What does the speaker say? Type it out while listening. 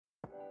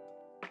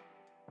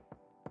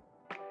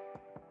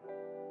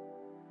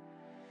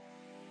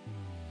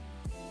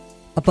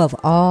Above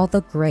all the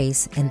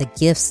grace and the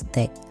gifts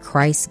that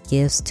Christ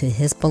gives to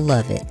his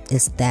beloved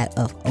is that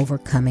of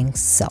overcoming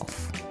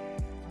self.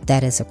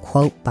 That is a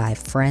quote by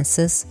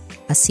Francis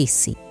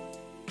Assisi.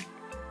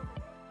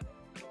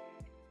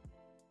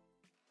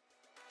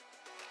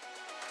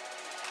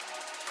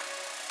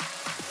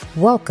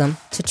 Welcome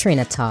to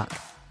Trina Talk.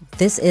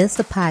 This is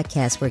the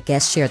podcast where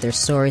guests share their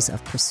stories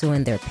of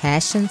pursuing their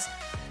passions,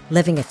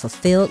 living a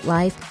fulfilled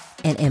life,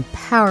 and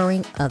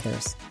empowering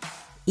others.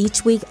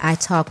 Each week, I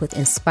talk with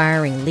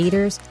inspiring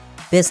leaders,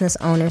 business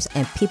owners,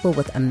 and people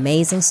with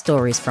amazing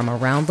stories from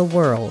around the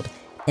world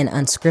in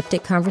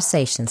unscripted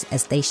conversations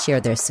as they share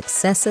their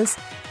successes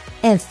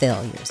and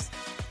failures.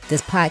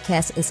 This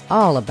podcast is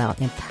all about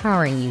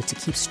empowering you to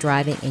keep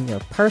striving in your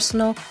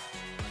personal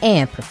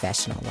and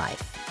professional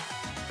life.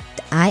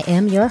 I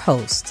am your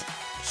host,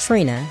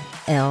 Trina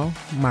L.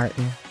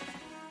 Martin.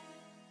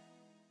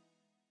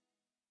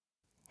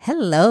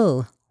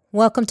 Hello,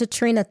 welcome to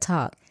Trina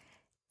Talk.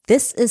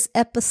 This is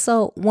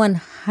episode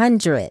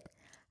 100.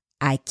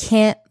 I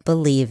can't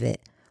believe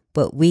it,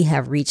 but we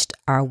have reached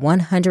our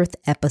 100th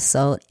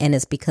episode, and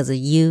it's because of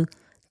you,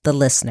 the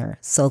listener.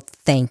 So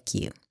thank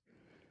you.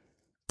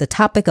 The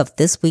topic of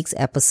this week's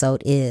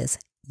episode is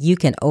You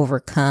Can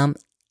Overcome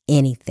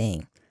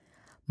Anything.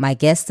 My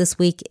guest this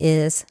week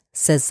is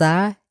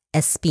Cesar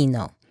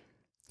Espino.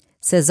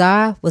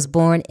 Cesar was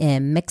born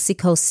in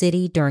Mexico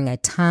City during a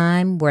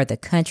time where the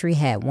country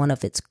had one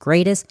of its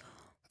greatest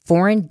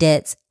foreign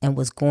debts and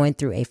was going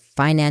through a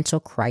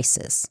financial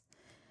crisis.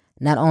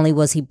 Not only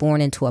was he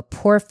born into a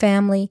poor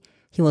family,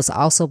 he was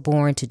also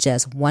born to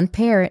just one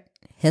parent,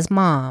 his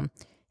mom,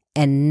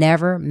 and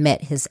never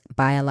met his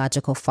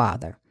biological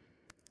father.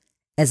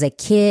 As a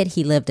kid,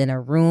 he lived in a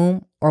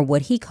room, or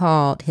what he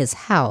called his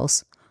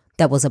house,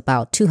 that was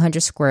about 200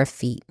 square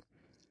feet.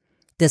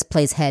 This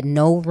place had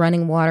no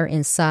running water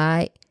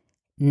inside,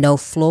 no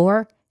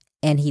floor,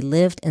 and he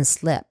lived and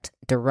slept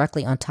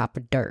directly on top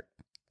of dirt.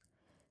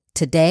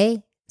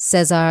 Today,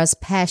 Cesar's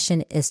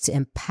passion is to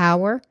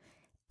empower,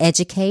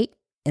 educate,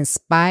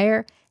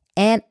 inspire,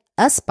 and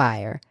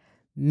aspire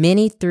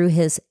many through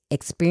his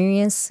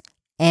experience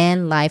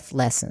and life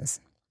lessons.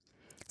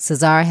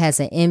 Cesar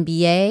has an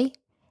MBA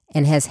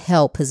and has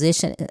held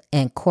positions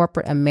in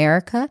corporate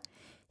America.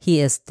 He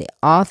is the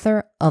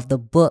author of the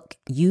book,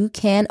 You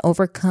Can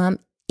Overcome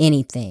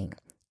Anything,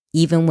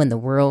 even when the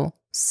world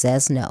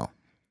says no.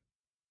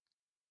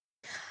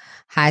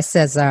 Hi,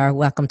 Cesar.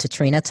 Welcome to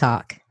Trina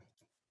Talk.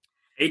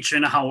 Hey,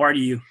 Trina, how are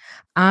you?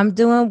 I'm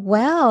doing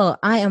well.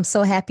 I am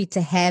so happy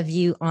to have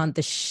you on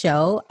the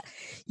show.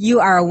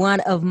 You are one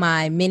of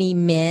my many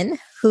men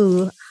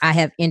who I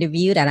have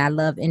interviewed, and I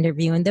love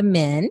interviewing the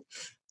men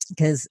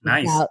because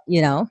without,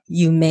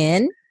 you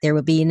men, there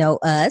would be no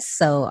us.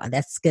 So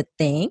that's a good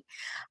thing.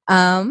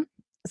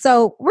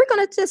 So we're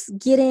going to just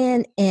get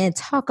in and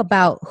talk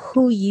about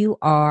who you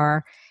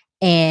are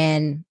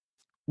and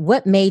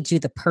what made you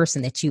the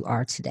person that you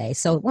are today.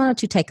 So why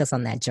don't you take us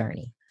on that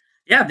journey?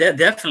 Yeah,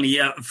 definitely.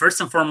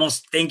 First and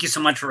foremost, thank you so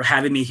much for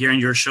having me here on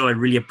your show. I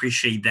really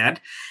appreciate that.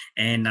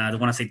 And I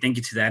want to say thank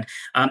you to that.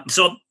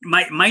 So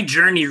my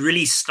journey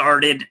really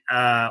started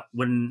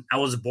when I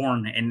was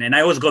born. And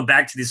I always go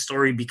back to this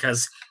story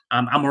because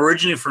I'm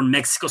originally from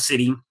Mexico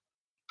City.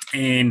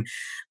 And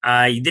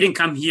I didn't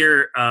come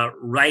here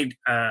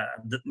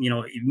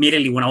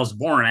immediately when I was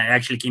born. I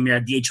actually came here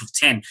at the age of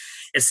 10,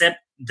 except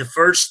the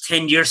first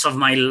 10 years of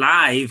my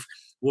life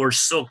were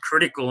so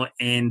critical.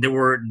 And there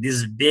were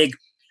this big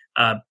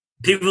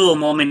pivotal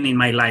moment in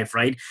my life,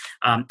 right?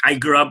 I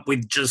grew up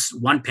with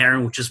just one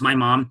parent, which is my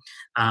mom.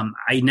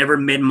 I never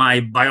met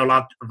my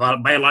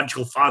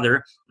biological father.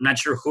 I'm not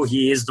sure who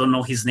he is, don't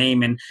know his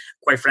name. And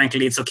quite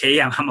frankly, it's okay.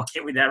 I'm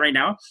okay with that right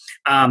now.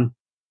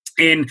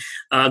 And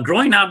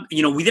growing up,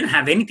 we didn't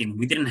have anything.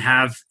 We didn't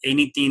have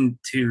anything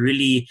to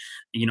really,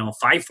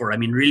 fight for. I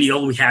mean, really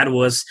all we had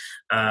was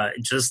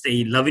just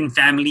a loving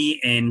family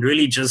and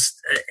really just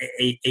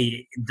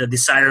the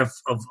desire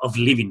of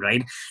living,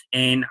 right?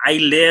 And I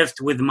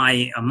lived with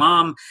my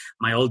mom,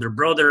 my older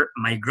brother,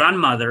 my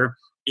grandmother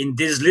in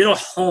this little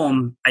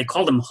home. I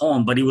call them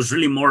home, but it was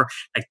really more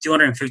like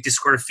 250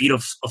 square feet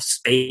of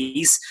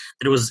space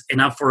that was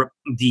enough for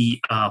the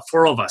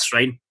four of us,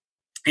 right?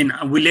 And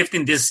we lived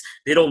in this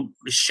little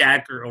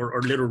shack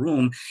or little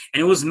room,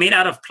 and it was made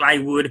out of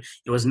plywood.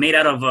 It was made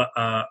out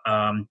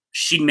of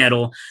sheet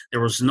metal.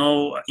 There was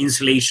no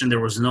insulation. There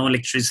was no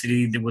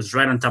electricity. It was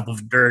right on top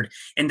of dirt.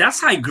 And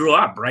that's how I grew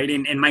up, right?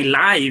 And my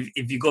life,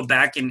 if you go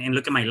back and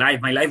look at my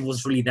life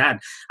was really that.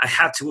 I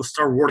had to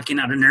start working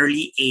at an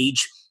early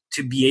age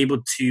to be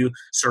able to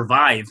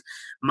survive.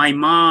 My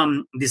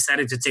mom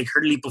decided to take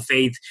her leap of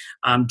faith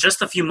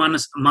just a few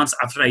months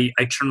after I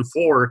turned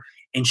 4.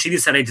 And she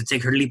decided to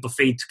take her leap of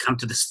faith to come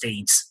to the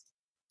States,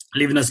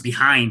 leaving us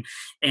behind.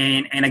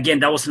 And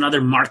again, that was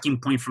another marking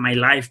point for my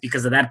life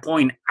because at that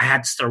point, I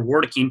had to start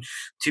working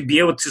to be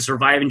able to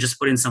survive and just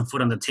put in some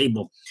food on the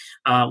table.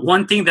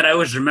 One thing that I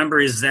always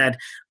remember is that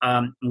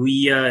we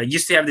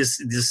used to have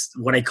this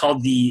what I call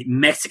the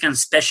Mexican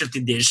specialty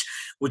dish,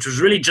 which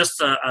was really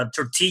just a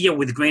tortilla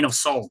with a grain of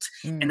salt.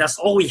 And that's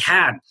all we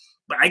had.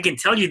 But I can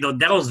tell you though,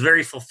 that was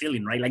very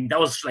fulfilling, right? Like that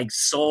was like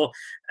so,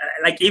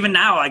 like even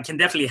now I can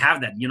definitely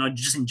have that,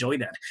 just enjoy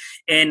that.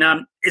 And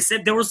it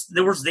said there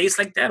was days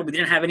like that. We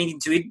didn't have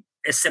anything to eat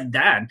except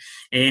that.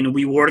 And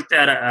we worked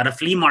at a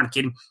flea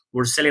market.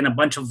 We're selling a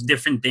bunch of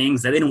different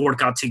things that didn't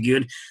work out too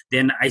good.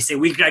 Then I say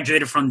we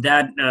graduated from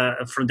that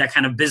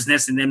kind of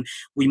business. And then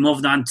we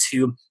moved on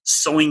to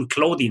sewing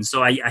clothing.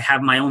 So I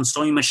have my own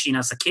sewing machine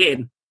as a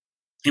kid,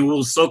 and we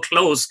were so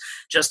close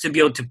just to be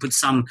able to put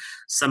some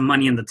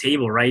money on the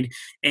table, right?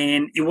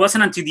 And it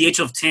wasn't until the age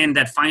of 10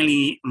 that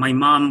finally my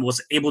mom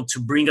was able to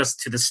bring us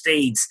to the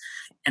States.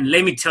 And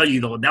let me tell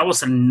you though, that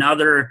was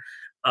another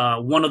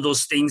one of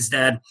those things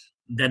that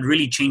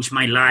really changed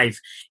my life.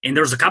 And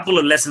there was a couple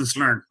of lessons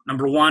learned.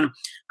 Number one,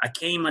 I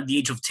came at the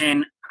age of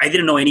 10. I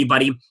didn't know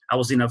anybody. I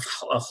was in a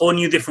whole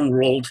new different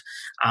world.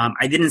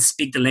 I didn't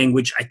speak the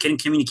language. I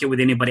couldn't communicate with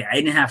anybody. I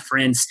didn't have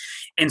friends.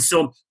 And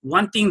so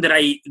one thing that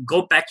I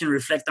go back and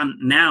reflect on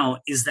now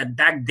is that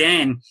back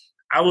then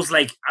I was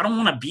like, I don't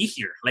want to be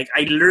here. Like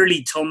I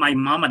literally told my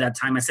mom at that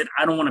time, I said,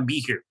 I don't want to be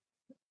here.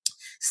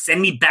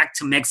 Send me back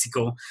to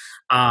Mexico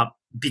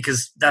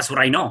because that's what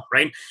I know,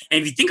 right? And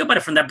if you think about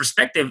it from that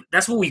perspective,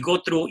 that's what we go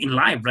through in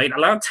life, right? A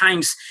lot of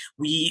times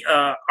we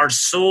are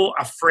so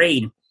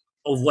afraid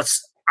of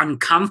what's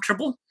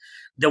uncomfortable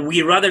that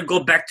we rather go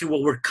back to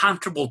what we're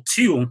comfortable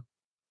to,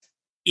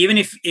 even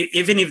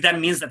if that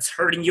means that's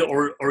hurting you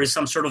or is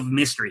some sort of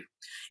mystery.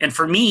 And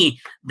for me,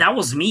 that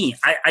was me.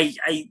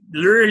 I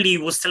literally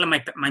was telling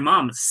my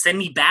mom, send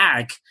me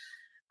back.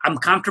 I'm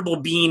comfortable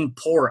being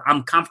poor.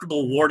 I'm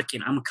comfortable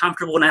working. I'm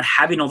comfortable not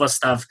having all that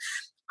stuff.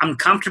 I'm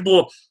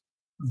comfortable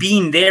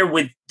being there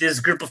with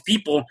this group of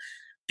people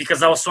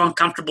because I was so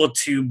uncomfortable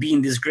to be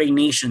in this great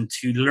nation,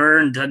 to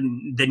learn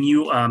the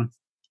new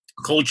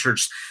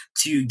cultures,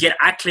 to get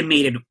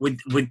acclimated with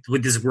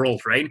this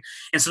world, right?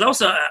 And so that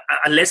was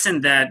a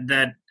lesson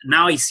that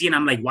now I see, and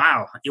I'm like,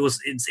 wow,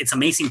 it's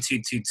amazing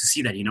to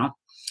see that,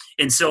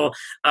 And so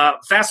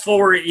fast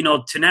forward,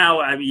 to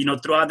now,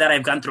 throughout that,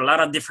 I've gone through a lot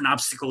of different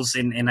obstacles,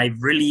 and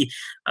I've really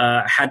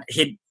had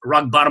hit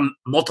rock bottom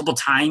multiple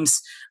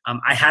times.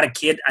 I had a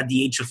kid at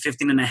the age of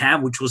 15 and a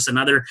half, which was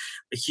another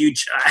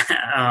huge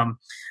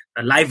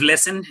a life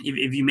lesson,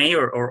 if you may,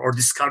 or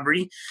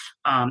discovery.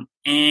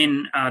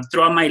 And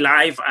throughout my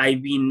life,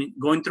 I've been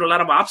going through a lot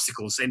of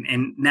obstacles.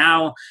 And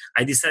now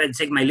I decided to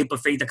take my leap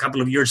of faith a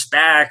couple of years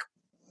back.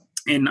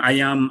 And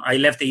I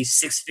left a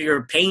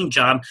 6-figure paying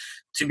job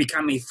to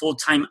become a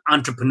full-time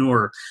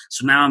entrepreneur.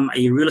 So now I'm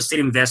a real estate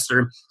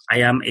investor. I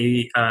am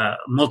a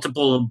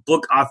multiple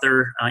book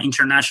author,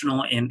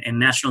 international and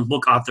national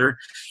book author.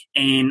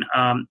 And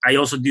I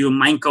also do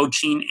mind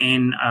coaching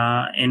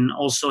and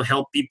also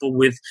help people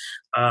with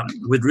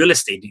real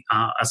estate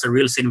as a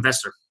real estate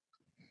investor.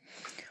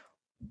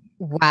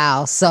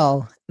 Wow.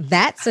 So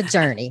that's a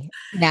journey.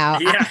 Now,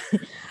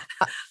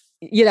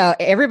 yeah.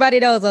 Everybody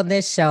knows on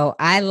this show,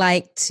 I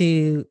like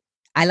to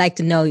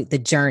know the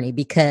journey,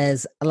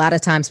 because a lot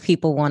of times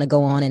people want to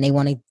go on and they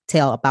want to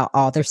tell about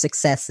all their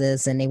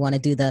successes and they want to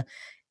do the,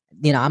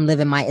 I'm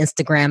living my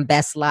Instagram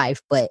best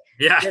life, but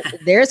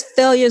there's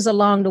failures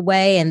along the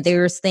way, and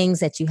there's things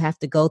that you have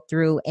to go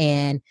through.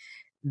 And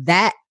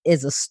that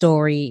is a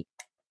story,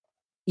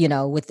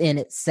 within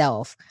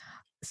itself.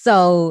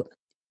 So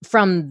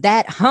from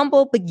that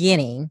humble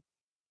beginning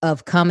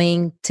of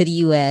coming to the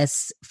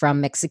U.S.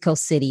 from Mexico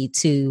City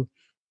to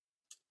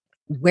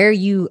where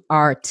you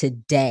are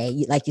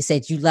today, like you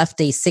said, you left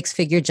a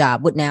 6-figure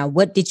job.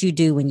 What did you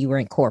do when you were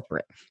in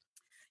corporate?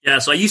 Yeah,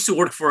 so I used to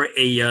work for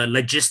a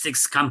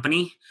logistics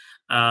company.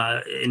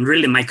 And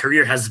really my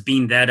career has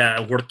been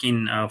that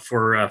working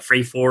for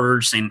freight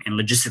forwarders and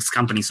logistics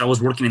companies. So I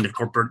was working in the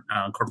corporate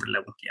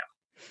level.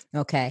 Yeah.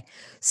 Okay.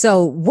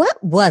 So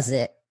what was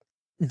it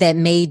that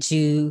made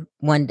you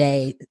one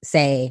day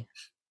say,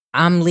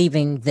 I'm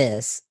leaving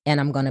this and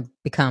I'm going to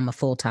become a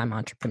full-time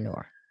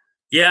entrepreneur?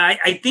 Yeah,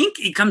 I think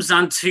it comes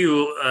down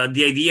to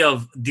the idea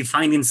of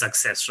defining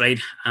success, right?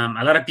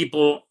 A lot of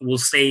people will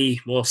say,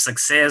 well,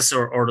 success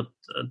or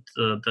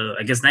the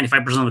I guess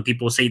 95% of the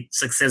people will say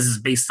success is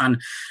based on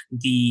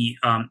the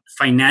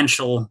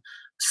financial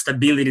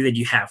stability that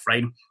you have,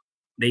 right?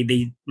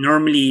 They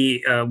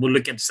normally will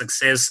look at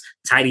success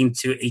tied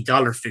into a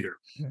dollar figure.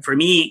 For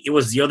me, it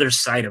was the other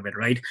side of it,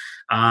 right?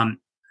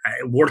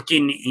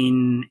 Working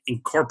in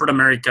corporate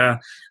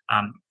America,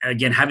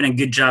 again, having a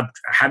good job,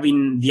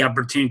 having the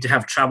opportunity to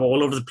have travel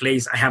all over the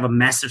place. I have a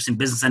master's in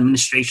business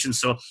administration.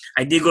 So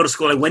I did go to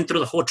school. I went through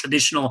the whole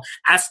traditional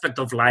aspect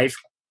of life,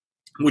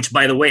 which,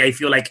 by the way, I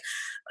feel like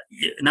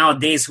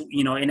nowadays,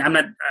 and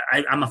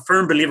I'm a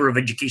firm believer of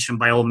education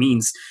by all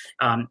means,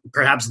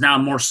 perhaps now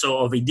more so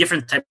of a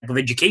different type of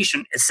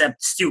education,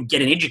 except still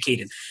getting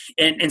educated.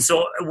 And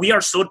so we are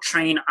so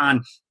trained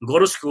on go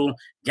to school,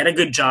 get a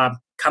good job,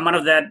 come out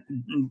of that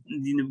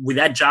with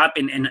that job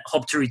and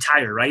hope to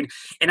retire, right?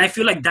 And I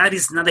feel like that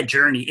is not a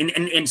journey.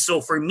 And so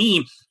for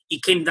me,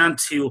 it came down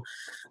to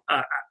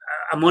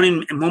a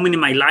moment in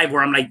my life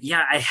where I'm like,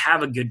 yeah, I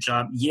have a good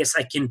job. Yes,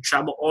 I can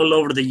travel all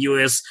over the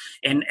U.S.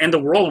 and the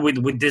world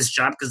with this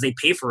job because they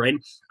pay for it.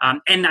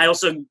 And I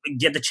also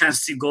get the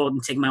chance to go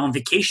and take my own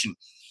vacation.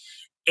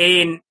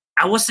 And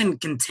I wasn't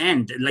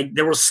content. Like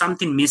there was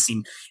something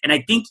missing. And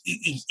I think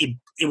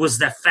it was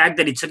the fact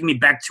that it took me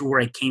back to where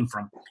I came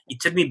from. It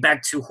took me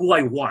back to who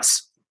I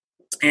was.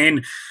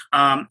 And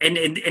I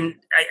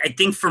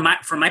think for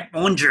my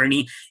own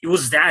journey, it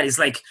was that. It's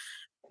like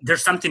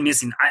there's something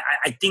missing.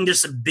 I think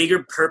there's a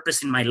bigger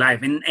purpose in my life.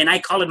 And I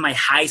call it my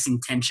highest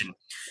intention.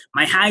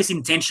 My highest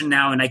intention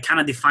now, and I kind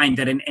of define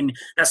that. And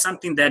that's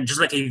something that, just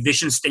like a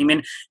vision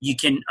statement, you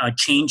can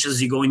change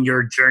as you go in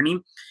your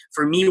journey.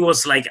 For me, it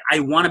was like,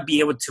 I want to be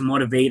able to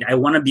motivate. I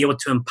want to be able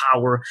to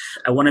empower.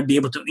 I want to be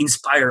able to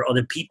inspire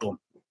other people.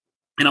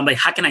 And I'm like,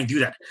 how can I do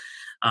that?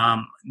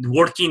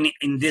 Working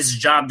in this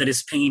job that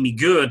is paying me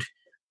good,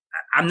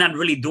 I'm not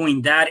really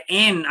doing that.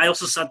 And I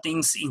also saw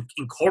things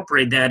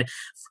incorporate that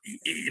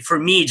for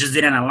me just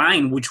didn't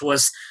align, which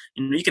was,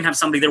 you can have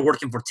somebody there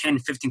working for 10,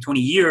 15, 20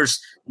 years.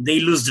 They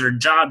lose their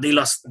job. They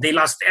lost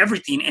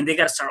everything, and they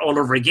got to start all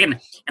over again.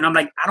 And I'm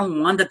like, I don't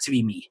want that to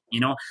be me.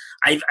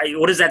 I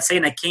what does that say?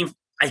 And I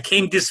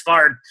came this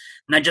far,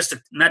 not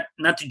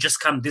to just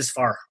come this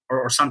far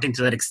or something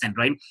to that extent.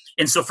 Right.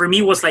 And so for me,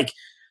 it was like,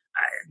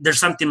 there's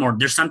something more,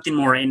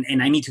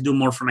 and I need to do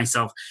more for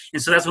myself.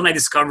 And so that's when I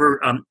discovered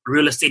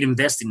real estate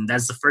investing.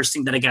 That's the first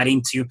thing that I got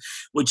into,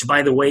 which,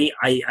 by the way,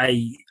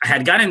 I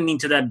had gotten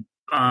into that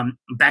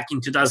back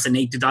in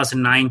 2008,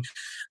 2009,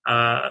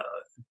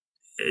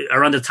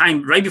 around the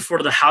time right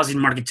before the housing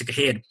market took a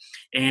hit.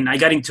 And I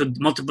got into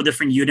multiple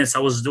different units. I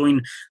was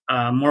doing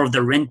more of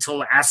the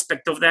rental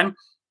aspect of them.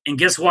 And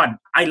guess what?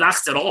 I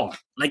lost it all.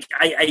 Like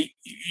it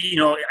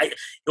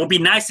would be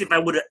nice if I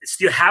would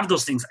still have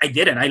those things. I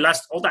didn't. I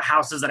lost all the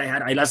houses that I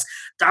had. I lost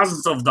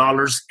thousands of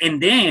dollars.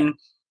 And then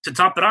to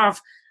top it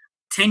off,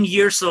 10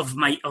 years of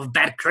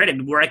bad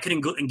credit where I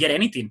couldn't go and get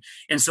anything.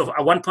 And so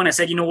at one point I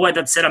said, you know what?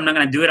 That's it. I'm not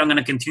going to do it. I'm going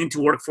to continue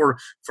to work for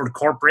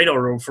corporate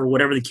or for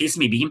whatever the case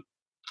may be.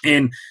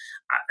 And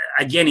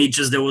again,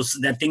 there was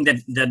that thing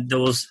that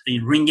was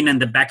ringing in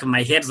the back of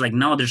my head. It's like,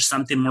 no, there's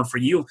something more for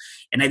you.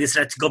 And I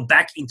decided to go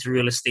back into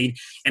real estate.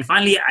 And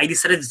finally, I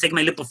decided to take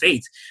my leap of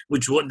faith,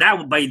 which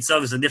that by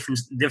itself is a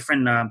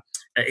different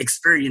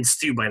experience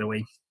too, by the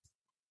way.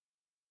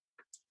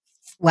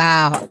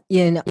 Wow.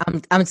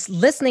 I'm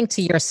listening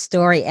to your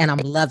story and I'm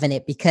loving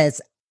it because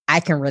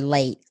I can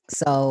relate.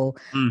 So,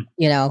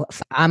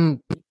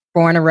 I'm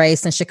born and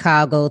raised in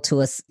Chicago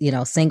to a,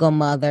 single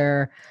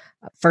mother.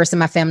 First in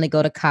my family,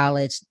 go to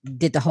college,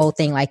 did the whole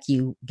thing like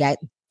you, got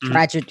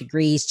graduate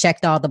degrees,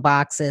 checked all the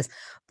boxes,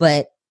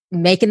 but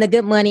making the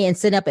good money and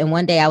sitting up. And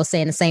one day I was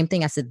saying the same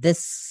thing. I said,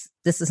 this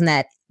is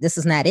not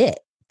it.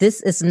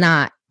 This is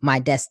not my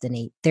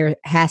destiny. There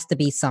has to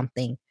be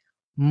something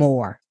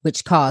more,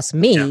 which caused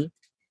me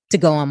to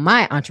go on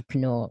my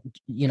entrepreneurial,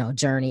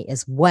 journey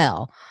as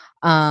well.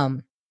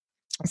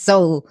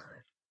 So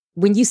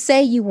when you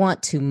say you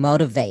want to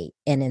motivate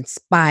and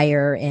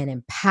inspire and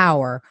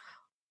empower,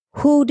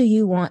 who do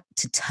you want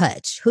to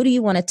touch? Who do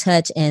you want to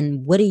touch,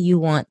 and what do you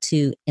want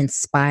to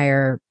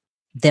inspire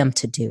them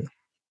to do?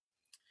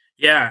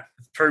 Yeah,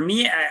 for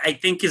me, I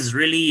think is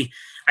really,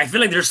 I feel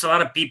like there's a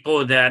lot of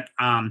people that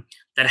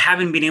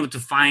haven't been able to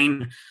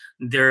find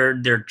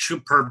their true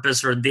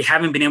purpose, or they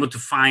haven't been able to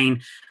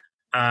find,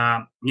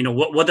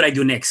 what did I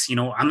do next?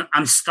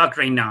 I'm stuck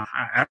right now.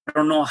 I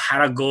don't know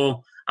how to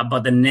go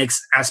about the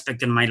next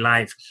aspect in my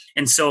life.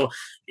 And so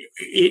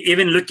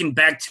even looking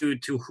back to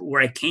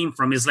where I came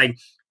from, is like,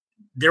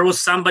 there was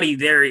somebody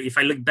there. If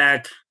I look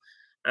back,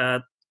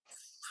 I'm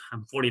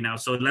 40 now,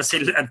 so let's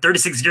say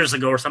 36 years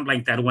ago or something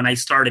like that, when I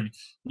started,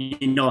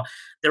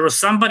 there was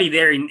somebody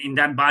there in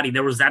that body.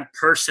 There was that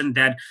person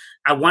that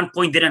at one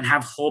point didn't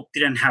have hope,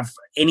 didn't have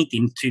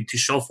anything to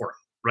show for,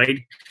 right?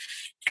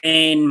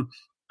 And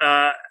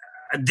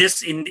in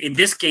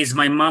this case,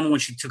 my mom, when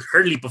she took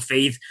her leap of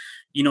faith,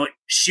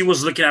 she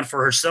was looking out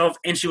for herself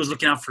and she was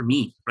looking out for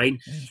me, right?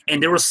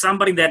 And there was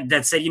somebody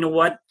that said, you know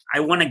what?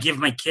 I want to give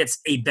my kids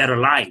a better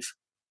life.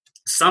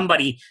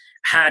 Somebody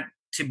had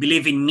to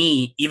believe in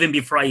me even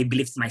before I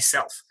believed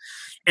myself.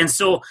 And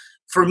so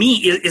for me,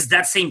 is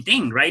that same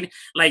thing, right?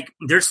 Like,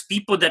 there's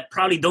people that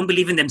probably don't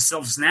believe in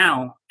themselves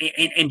now,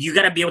 and you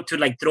got to be able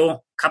to throw a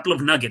couple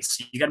of nuggets.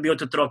 You got to be able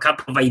to throw a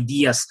couple of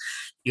ideas.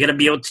 You got to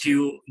be able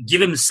to give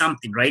them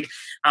something, right?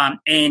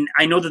 And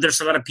I know that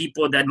there's a lot of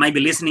people that might be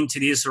listening to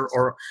this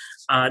or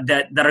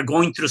that are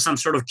going through some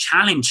sort of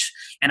challenge.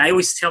 And I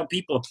always tell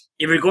people,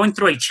 if you're going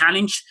through a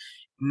challenge,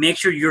 make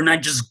sure you're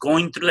not just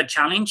going through the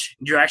challenge,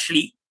 you're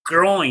actually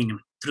growing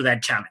through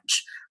that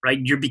challenge, right?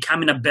 You're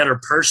becoming a better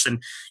person.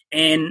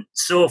 And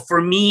so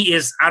for me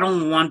is, I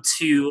don't want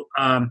to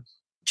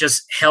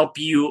just help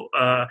you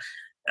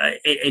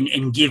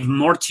and give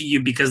more to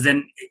you, because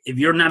then if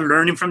you're not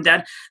learning from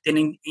that, then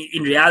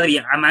in reality,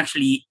 I'm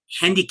actually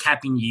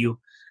handicapping you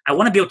I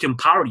want to be able to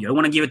empower you. I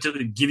want to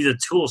give you the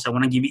tools. I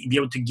want to be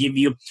able to give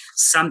you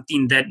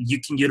something that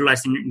you can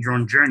utilize in your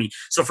own journey.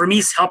 So for me,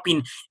 it's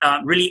helping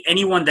really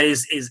anyone that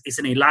is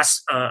in a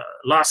lost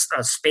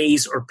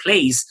space or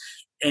place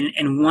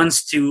and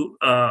wants to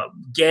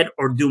get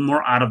or do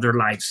more out of their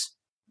lives.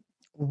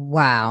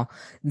 Wow.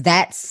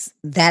 That's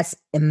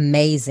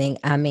amazing.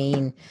 I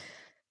mean,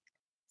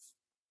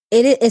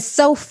 it is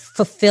so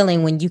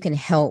fulfilling when you can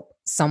help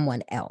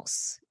someone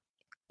else.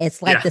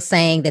 It's like the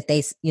saying that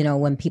they,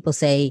 when people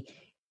say,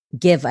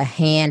 give a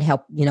hand,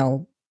 help,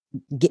 lend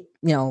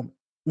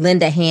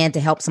a hand to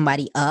help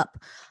somebody up.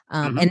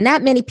 And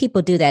not many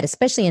people do that,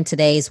 especially in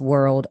today's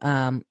world.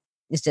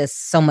 It's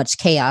just so much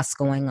chaos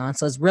going on.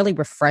 So it's really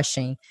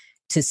refreshing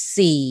to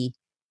see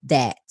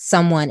that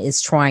someone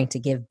is trying to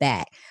give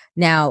back.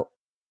 Now,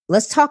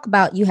 let's talk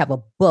about, you have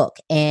a book,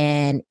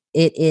 and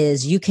it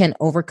is You Can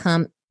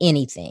Overcome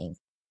Anything.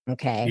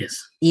 Okay.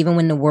 Yes. Even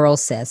when the world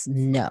says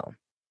no.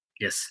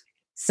 Yes.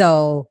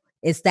 So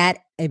is that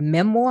a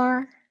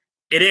memoir?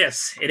 It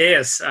is.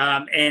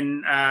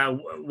 And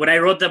when I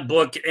wrote the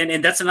book,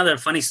 and that's another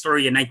funny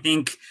story, and I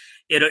think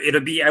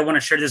it'll be, I want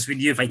to share this with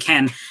you if I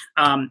can.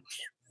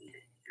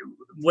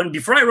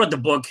 Before I wrote the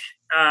book,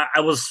 I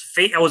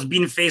was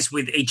being faced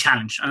with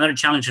another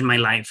challenge in my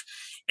life.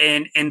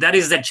 And that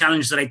is that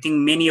challenge that I think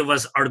many of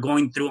us are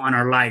going through on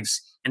our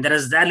lives. And that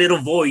is that little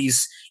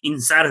voice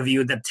inside of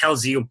you that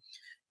tells you,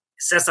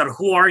 Cesar,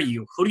 who are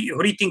you? Who do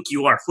you think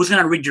you are? Who's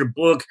going to read your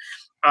book?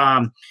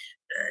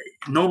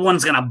 No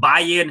one's going to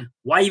buy it.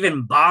 Why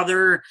even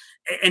bother?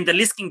 And the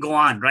list can go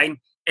on, right?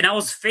 And I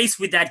was faced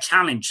with that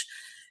challenge.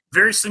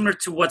 Very similar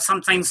to what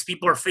sometimes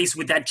people are faced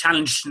with that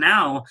challenge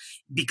now,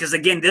 because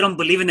again, they don't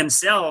believe in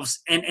themselves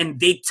and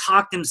they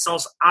talk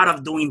themselves out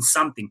of doing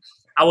something.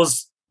 I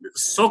was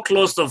so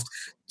close to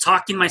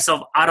talking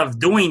myself out of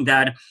doing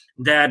that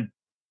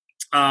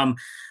I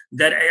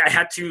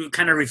had to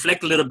kind of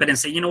reflect a little bit and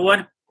say, you know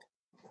what?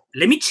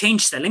 Let me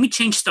change that. Let me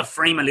change the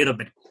frame a little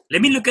bit.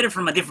 Let me look at it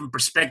from a different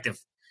perspective.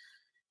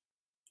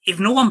 If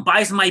no one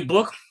buys my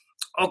book,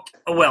 okay,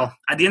 well,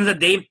 at the end of the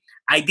day,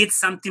 I did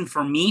something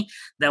for me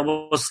that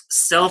was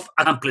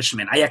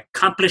self-accomplishment. I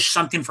accomplished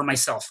something for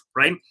myself,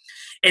 right?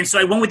 And so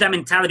I went with that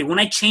mentality. When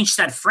I changed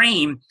that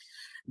frame,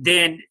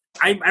 then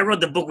I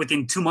wrote the book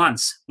within 2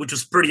 months, which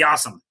was pretty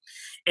awesome.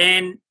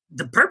 And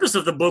the purpose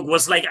of the book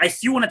was like, I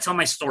still want to tell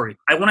my story.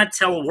 I want to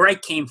tell where I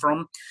came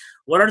from.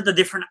 What are the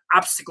different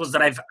obstacles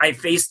that I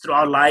faced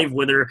throughout life,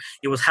 whether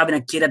it was having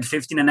a kid at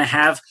 15 and a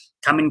half,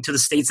 coming to the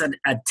States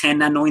at 10,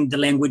 not knowing the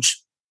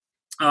language,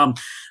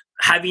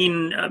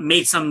 having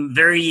made some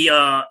very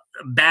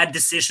bad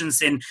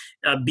decisions and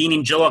being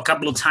in jail a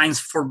couple of times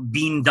for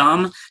being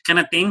dumb kind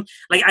of thing.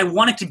 Like, I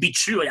want it to be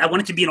true. I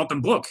want it to be an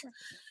open book,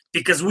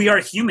 because we are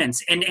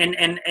humans. And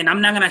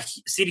I'm not going to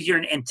sit here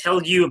and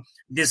tell you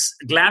this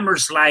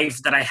glamorous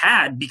life that I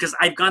had, because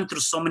I've gone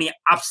through so many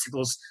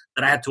obstacles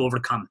that I had to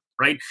overcome.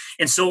 Right.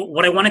 And so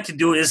what I wanted to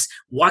do is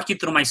walk you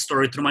through my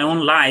story, through my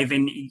own life.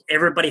 And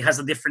everybody has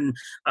a different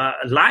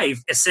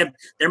life, except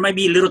there might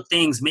be little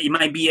things. It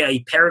might be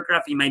a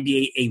paragraph. It might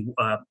be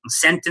a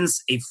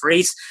sentence, a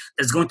phrase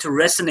that's going to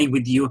resonate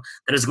with you,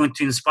 that is going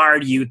to inspire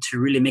you to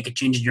really make a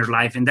change in your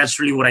life. And that's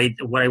really what I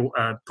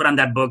put on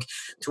that book.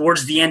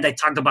 Towards the end, I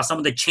talked about some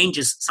of the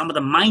changes, some of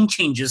the mind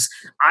changes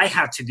I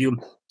had to do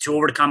to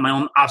overcome my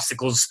own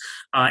obstacles.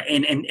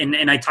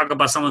 And I talk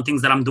about some of the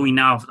things that I'm doing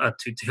now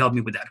to help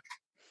me with that.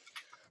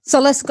 So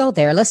let's go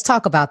there. Let's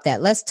talk about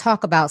that. Let's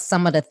talk about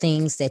some of the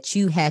things that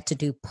you had to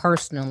do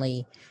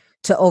personally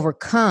to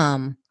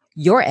overcome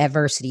your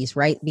adversities,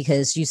 right?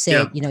 Because you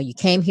said, you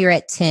came here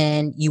at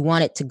 10, you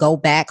wanted to go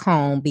back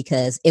home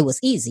because it was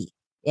easy.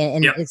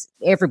 And it's,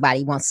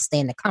 everybody wants to stay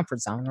in the comfort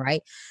zone,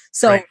 right?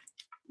 So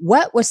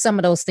what were some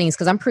of those things?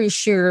 Because I'm pretty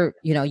sure,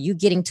 you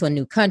getting to a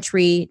new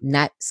country,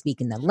 not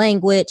speaking the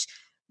language,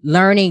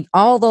 learning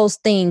all those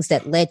things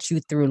that led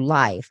you through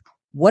life.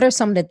 What are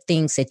some of the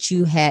things that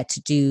you had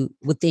to do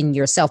within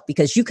yourself?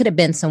 Because you could have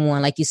been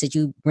someone, like you said,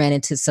 you ran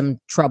into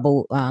some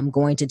trouble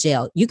going to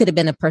jail. You could have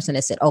been a person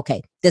that said,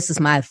 okay, this is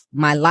my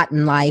lot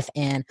in life,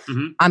 and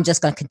I'm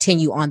just going to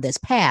continue on this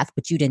path,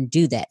 but you didn't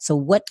do that. So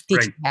what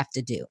did you have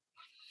to do?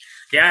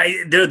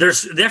 Yeah,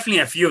 there's definitely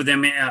a few of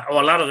them,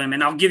 or a lot of them,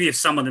 and I'll give you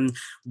some of them.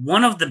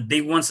 One of the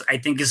big ones, I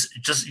think, is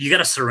just you got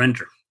to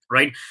surrender,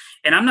 right?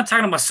 And I'm not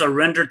talking about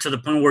surrender to the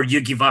point where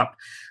you give up.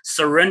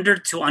 Surrender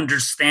to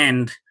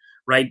understand,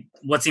 right,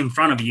 what's in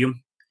front of you,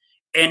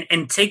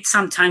 and take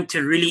some time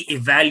to really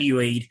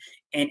evaluate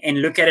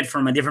and look at it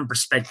from a different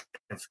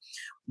perspective.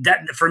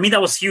 That, for me,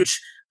 that was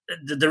huge.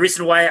 The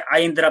reason why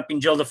I ended up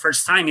in jail the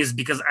first time is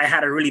because I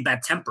had a really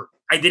bad temper.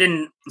 I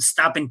didn't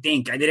stop and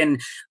think. I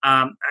didn't.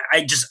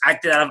 I just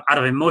acted out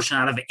of emotion,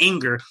 out of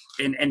anger,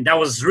 and that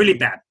was really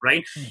bad,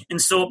 right? And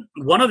so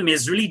one of them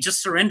is really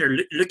just surrender.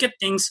 Look at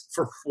things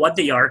for what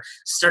they are.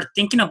 Start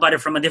thinking about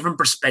it from a different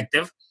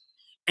perspective,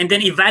 and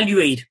then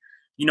evaluate.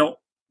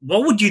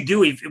 What would you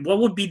do what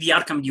would be the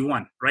outcome you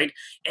want, right?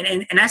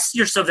 And ask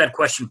yourself that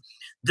question.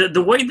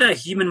 The way the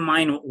human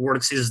mind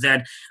works is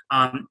that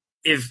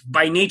if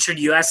by nature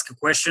you ask a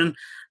question,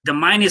 the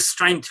mind is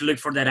trying to look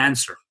for that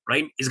answer,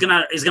 right? It's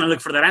gonna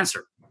look for that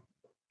answer,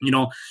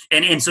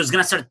 and so it's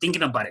gonna start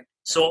thinking about it.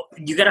 So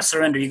you gotta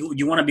surrender.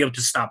 You want to be able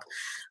to stop.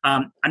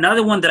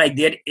 Another one that I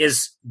did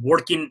is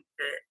working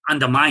on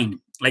the mind.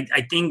 Like,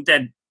 I think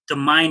that the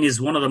mind is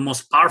one of the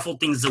most powerful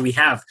things that we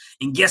have.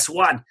 And guess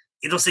what?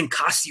 It doesn't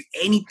cost you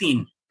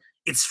anything.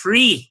 It's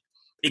free.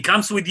 It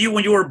comes with you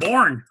when you were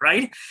born,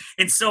 right?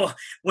 And so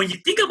when you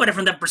think about it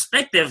from that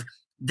perspective,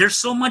 there's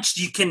so much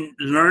you can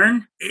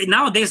learn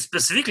nowadays,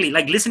 specifically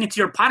like listening to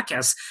your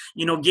podcast,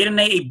 getting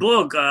a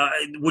book,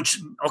 which,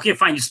 okay,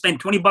 fine. You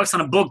spend $20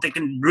 on a book that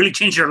can really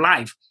change your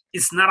life.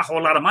 It's not a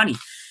whole lot of money.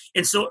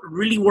 And so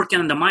really working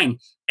on the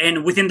mind.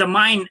 And within the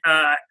mind,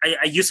 I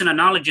use an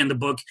analogy in the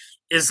book.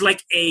 Is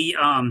like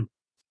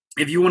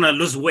if you want to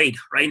lose weight,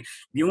 right?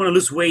 If you want to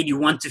lose weight, you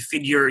want to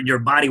feed your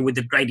body with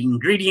the right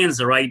ingredients,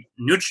 the right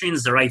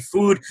nutrients, the right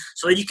food,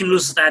 so that you can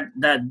lose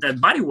that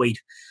body weight.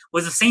 Well,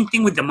 it's the same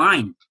thing with the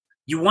mind.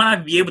 You want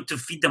to be able to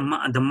feed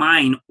the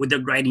mind with the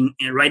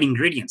right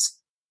ingredients,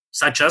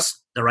 such as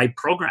the right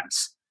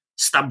programs.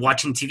 Stop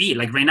watching TV.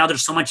 Like right now,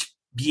 there's so much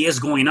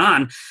BS going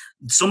on,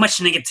 so much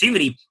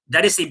negativity.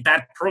 That is a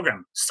bad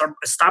program.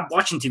 Stop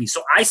watching TV.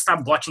 So I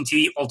stopped watching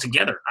TV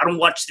altogether. I don't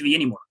watch TV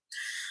anymore.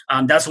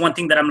 That's one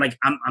thing that I'm like,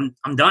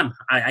 I'm done.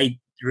 I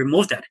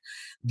removed that.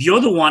 The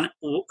other one,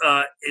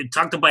 it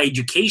talked about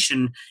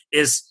education,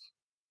 is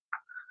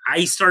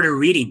I started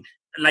reading.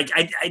 Like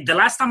the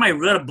last time I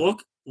read a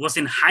book was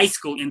in high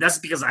school, and that's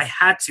because I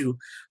had to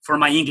for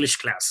my English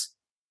class.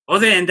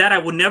 Other than that, I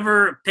would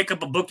never pick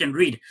up a book and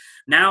read.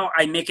 Now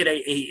I make it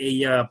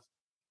a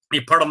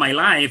part of my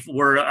life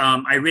where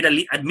I read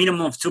a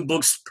minimum of 2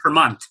 books per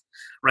month,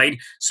 right?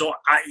 So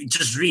I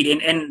just read,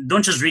 and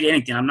don't just read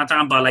anything. I'm not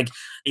talking about like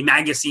a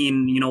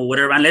magazine,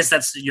 whatever, unless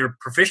that's your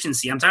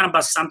proficiency. I'm talking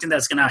about something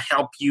that's going to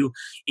help you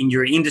in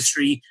your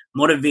industry,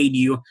 motivate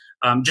you,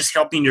 just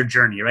help in your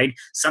journey, right?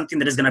 Something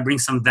that is going to bring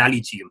some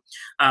value to you.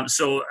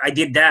 So I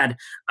did that.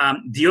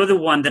 The other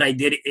one that I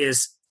did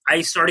is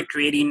I started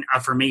creating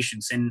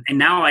affirmations, and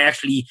now I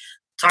actually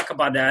talk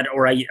about that,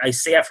 or I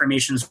say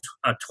affirmations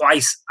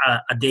twice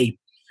a day.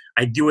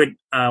 I do it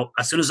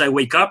as soon as I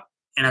wake up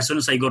and as soon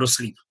as I go to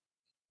sleep.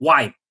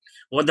 Why?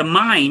 Well, the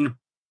mind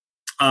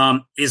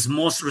is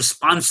most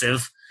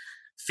responsive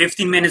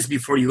 15 minutes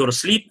before you go to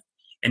sleep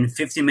and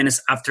 15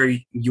 minutes after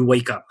you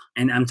wake up.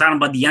 And I'm talking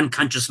about the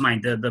unconscious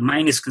mind. The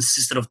mind is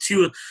consisted of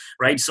 2,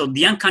 right? So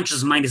the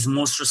unconscious mind is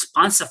most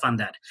responsive on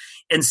that.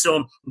 And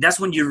so that's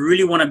when you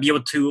really want to be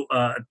able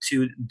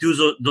to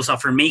do those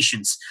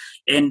affirmations.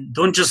 And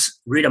don't just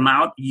read them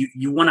out.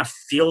 You want to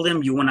feel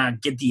them. You want to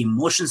get the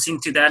emotions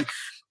into that.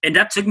 And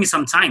that took me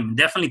some time.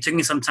 Definitely took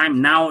me some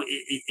time. Now,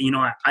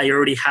 I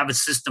already have a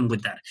system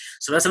with that.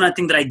 So that's another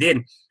thing that I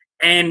did.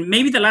 And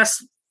maybe the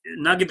last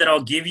nugget that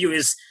I'll give you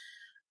is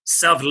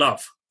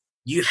self-love.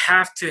 You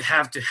have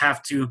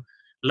to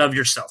love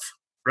yourself,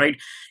 right?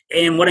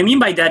 And what I mean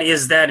by that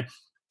is that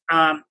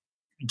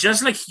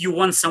just like you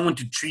want someone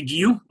to treat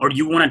you, or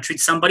you want to treat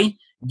somebody,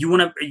 you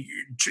want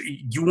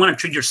to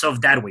treat yourself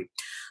that way.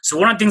 So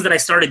one of the things that I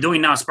started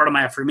doing now as part of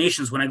my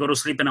affirmations, when I go to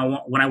sleep and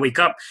when I wake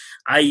up,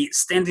 I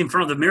stand in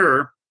front of the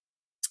mirror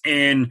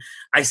and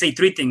I say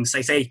 3 things.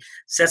 I say,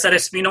 Cesar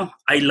Espino,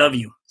 I love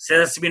you.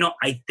 Cesar Espino,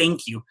 I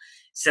thank you.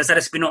 Cesar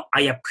Espino,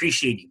 I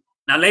appreciate you.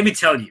 Now, let me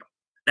tell you,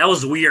 that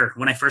was weird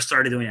when I first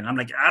started doing it. I'm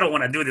like, I don't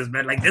want to do this,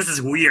 man. Like, this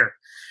is weird.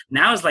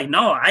 Now it's like,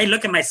 no, I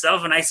look at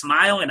myself and I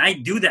smile and I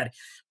do that.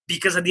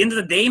 Because at the end of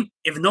the day,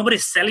 if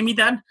nobody's telling me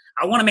that,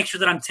 I want to make sure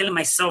that I'm telling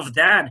myself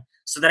that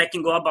so that I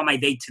can go about my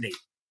day today,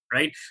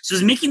 right? So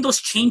it's making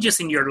those changes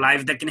in your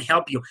life that can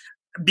help you.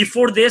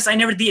 Before this, I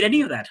never did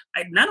any of that.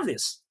 None of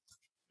this.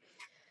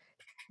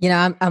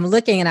 I'm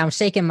looking and I'm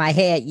shaking my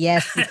head.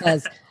 Yes,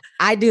 because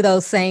I do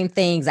those same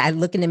things. I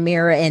look in the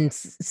mirror and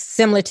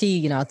similar to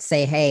you,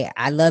 say, hey,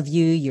 I love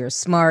you. You're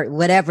smart,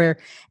 whatever.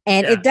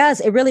 And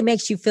it really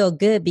makes you feel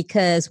good,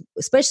 because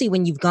especially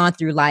when you've gone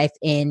through life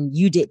and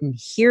you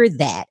didn't hear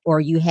that, or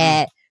you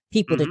had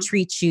people to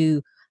treat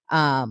you,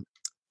 not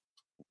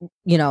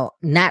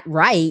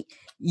right,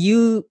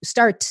 you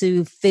start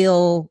to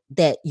feel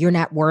that you're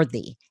not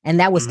worthy. And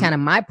that was kind of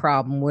my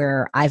problem,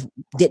 where I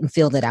didn't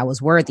feel that I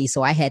was worthy.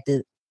 So I had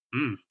to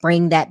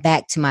bring that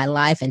back to my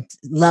life and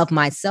love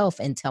myself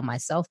and tell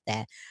myself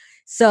that.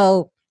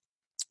 So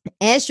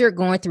as you're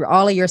going through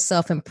all of your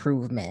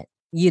self-improvement,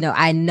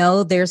 I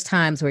know there's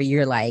times where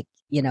you're like,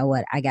 you know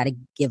what, I got to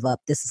give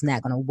up. This is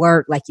not going to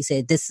work. Like you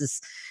said, this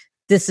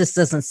just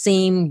doesn't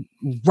seem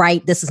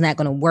right. This is not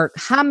going to work.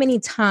 How many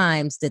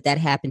times did that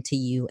happen to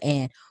you?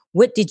 And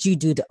what did you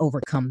do to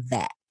overcome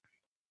that?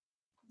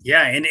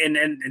 Yeah,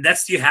 and that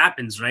still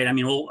happens, right? I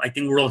mean, I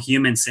think we're all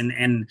humans,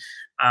 and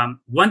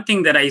one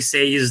thing that I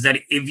say is that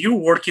if you're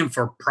working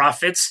for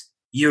profits,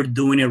 you're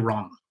doing it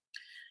wrong.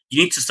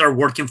 You need to start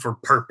working for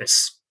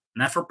purpose,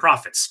 not for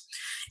profits.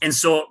 And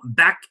so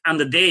back on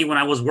the day when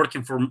I was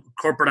working for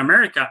corporate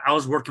America, I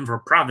was working for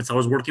profits. I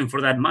was working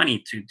for that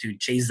money, to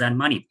chase that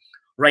money.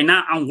 Right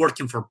now, I'm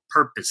working for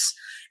purpose.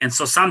 And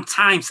so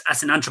sometimes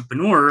as an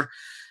entrepreneur,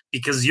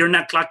 because you're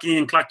not clocking in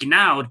and clocking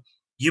out,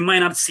 you might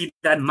not see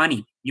that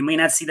money. You may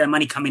not see that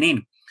money coming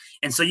in.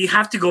 And so you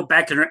have to go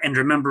back and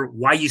remember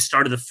why you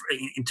started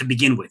to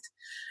begin with.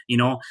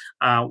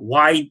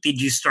 Why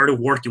did you start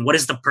working? What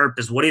is the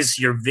purpose? What is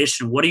your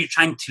vision? What are you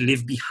trying to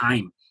leave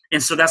behind?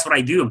 And so that's what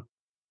I do.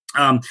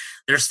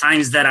 There's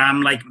times that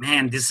I'm like,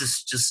 man, this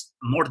is just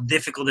more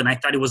difficult than I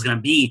thought it was going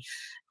to be.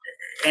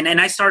 And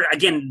I start,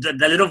 again,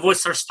 the little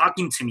voice starts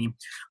talking to me,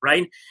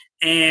 right?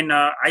 And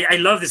I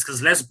love this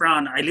because Les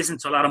Brown, I listen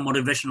to a lot of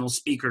motivational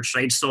speakers,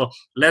 right? So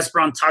Les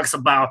Brown talks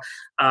about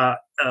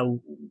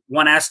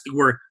one aspect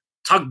where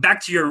talk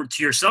back to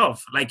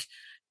yourself. Like,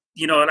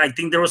 I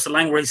think there was a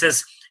line where he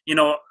says,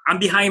 I'm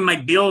behind my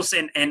bills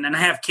and I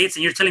have kids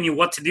and you're telling me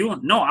what to do.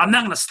 No, I'm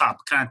not going to stop,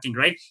 kind of thing,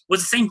 right? It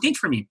was the same thing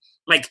for me.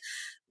 Like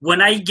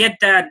when I get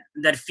that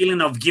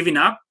feeling of giving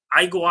up,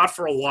 I go out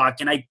for a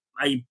walk and I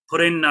put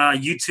in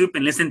YouTube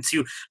and listen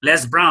to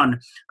Les Brown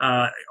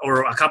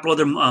or a couple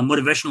other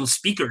motivational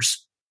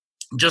speakers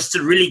just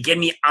to really get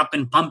me up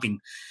and pumping.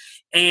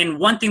 And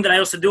one thing that I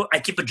also do, I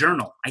keep a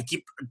journal. I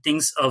keep the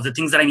things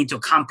that I need to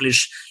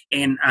accomplish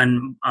and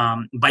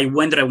by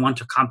when that I want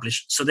to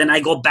accomplish. So then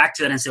I go back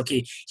to that and say,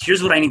 okay,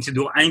 here's what I need to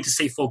do. I need to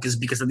stay focused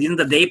because at the end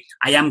of the day,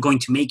 I am going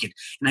to make it.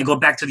 And I go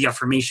back to the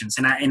affirmations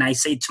and I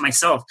say to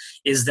myself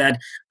is that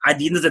at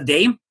the end of the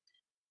day,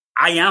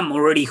 I am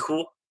already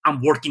who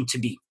I'm working to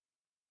be.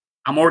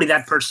 I'm already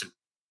that person.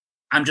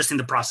 I'm just in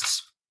the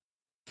process.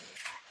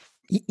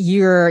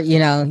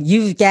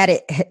 You've got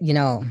it,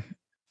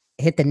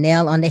 hit the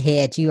nail on the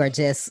head. You are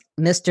just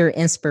Mr.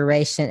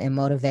 Inspiration and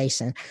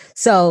Motivation.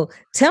 So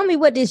tell me,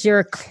 what does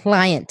your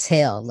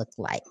clientele look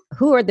like?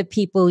 Who are the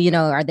people,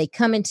 are they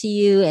coming to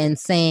you and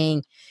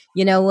saying,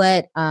 you know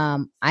what,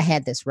 I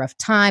had this rough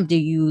time? Do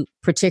you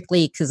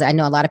particularly, because I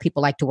know a lot of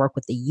people like to work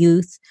with the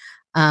youth.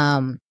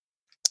 And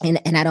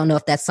I don't know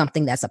if that's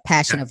something that's a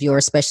passion of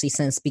yours, especially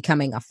since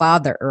becoming a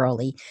father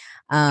early.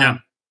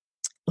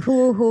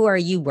 Who are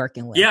you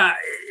working with? Yeah,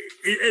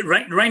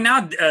 right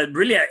now,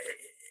 really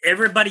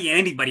everybody and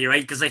anybody,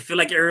 right? Because I feel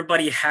like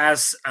everybody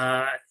has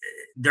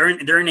they're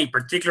in a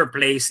particular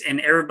place and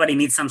everybody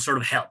needs some sort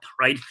of help,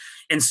 right?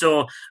 And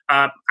so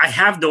I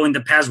have, though, in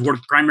the past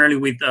worked primarily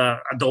with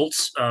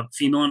adults,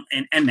 female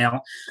and male,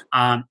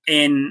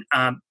 and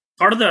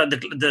part of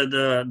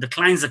the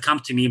clients that come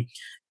to me,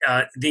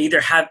 they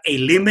either have a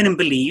limiting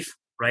belief,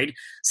 right?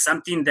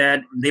 Something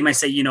that they might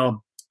say,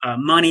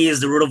 money is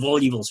the root of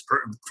all evils,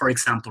 for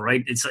example,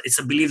 right? It's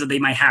a belief that they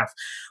might have,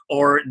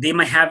 or they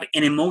might have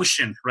an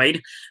emotion,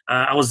 right?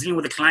 I was dealing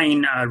with a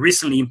client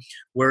recently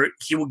where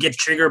he would get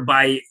triggered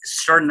by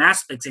certain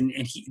aspects, and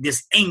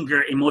this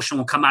anger emotion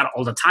will come out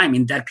all the time,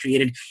 and that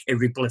created a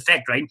ripple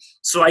effect, right?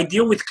 So I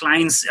deal with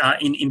clients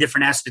in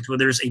different aspects,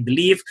 whether there's a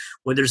belief,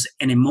 whether there's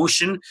an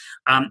emotion,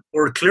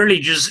 or clearly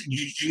just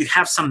you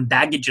have some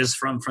baggages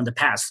from the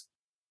past.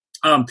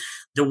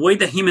 The way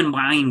the human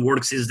mind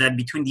works is that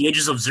between the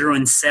ages of 0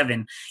 and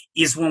 7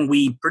 is when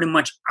we pretty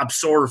much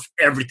absorb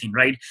everything,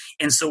 right?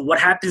 And so what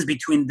happens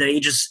between the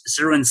ages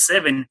 0 and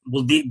 7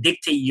 will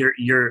dictate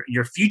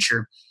your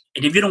future.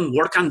 And if you don't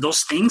work on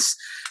those things,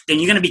 then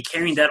you're going to be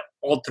carrying that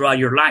all throughout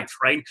your life,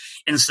 right?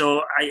 And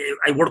so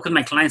I work with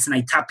my clients and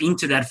I tap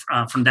into that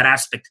from that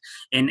aspect.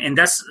 And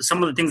that's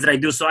some of the things that I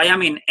do. So I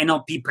am an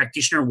NLP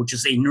practitioner, which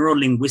is a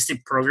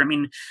neuro-linguistic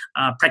programming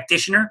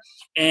practitioner.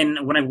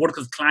 And when I work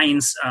with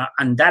clients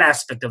on that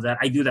aspect of that,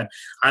 I do that.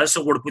 I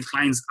also work with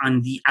clients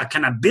on the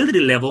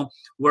accountability level,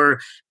 where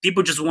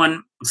people just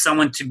want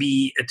someone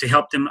to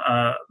help them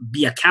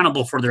be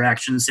accountable for their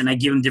actions. And I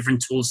give them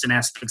different tools and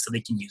aspects that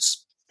they can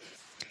use.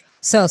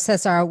 So,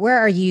 Cesar, where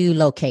are you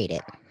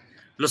located?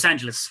 Los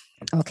Angeles.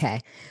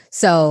 Okay.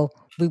 So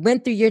we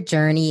went through your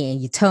journey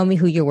and you told me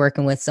who you're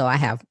working with. So I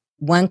have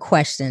one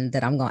question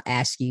that I'm going to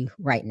ask you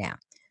right now.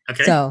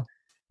 Okay. So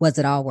was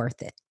it all worth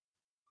it?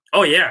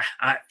 Oh, yeah.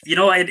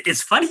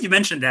 It's funny you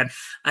mentioned that.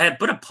 I had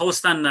put a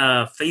post on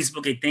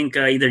Facebook, I think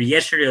either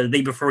yesterday or the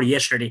day before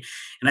yesterday.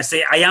 And I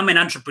say, I am an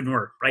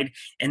entrepreneur, right?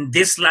 And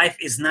this life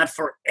is not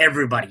for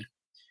everybody.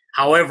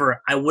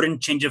 However, I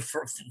wouldn't change it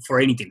for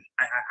anything.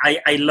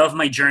 I love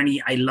my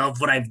journey. I love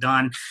what I've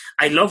done.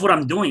 I love what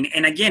I'm doing.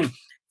 And again,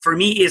 for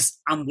me,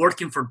 I'm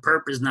working for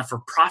purpose, not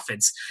for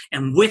profits.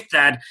 And with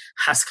that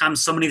has come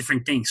so many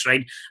different things,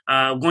 right?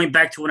 Going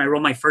back to when I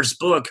wrote my first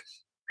book,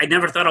 I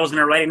never thought I was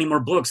going to write any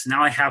more books.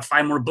 Now I have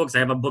 5 more books. I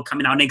have a book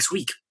coming out next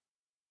week,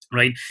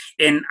 right?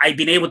 And I've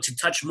been able to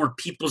touch more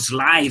people's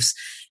lives.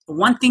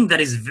 One thing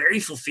that is very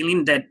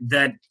fulfilling that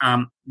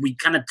we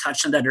kind of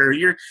touched on that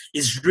earlier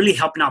is really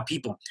helping out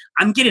people.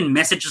 I'm getting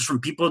messages from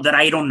people that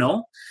I don't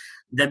know,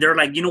 that they're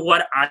like, you know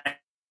what,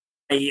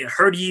 I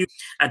heard you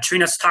at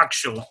Trina's talk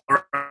show,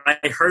 or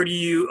I heard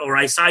you, or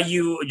I saw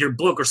your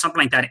book or something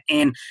like that.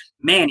 And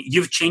man,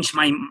 you've changed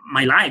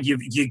my life.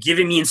 You've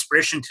given me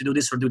inspiration to do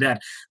this or do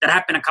that. That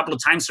happened a couple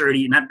of times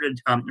already, not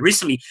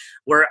recently,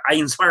 where I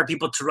inspire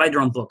people to write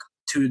their own book,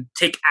 to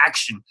take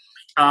action.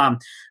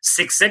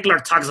 Zig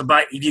Ziglar talks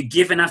about if you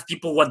give enough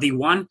people what they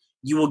want,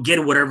 you will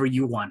get whatever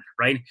you want,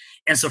 right?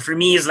 And so for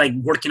me, it's like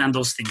working on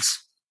those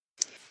things.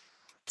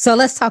 So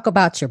let's talk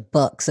about your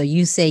book. So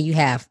you say you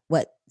have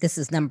this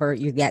is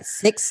you got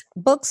 6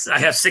 books? I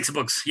have 6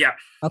 books. Yeah.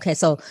 Okay.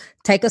 So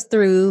take us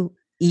through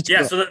each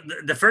book. So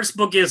the first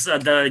book is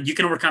the You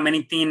Can Overcome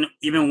Anything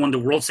Even When the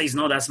World Says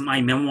No. That's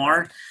my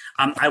memoir.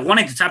 I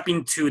wanted to tap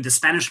into the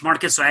Spanish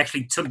market, so I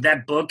actually took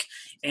that book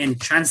and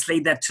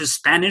translate that to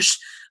Spanish.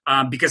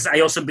 Because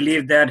I also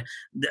believe that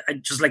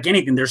just like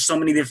anything, there's so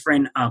many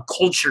different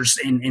cultures,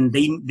 and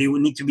they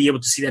would need to be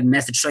able to see that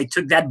message. So I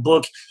took that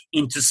book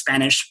into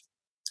Spanish.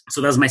 So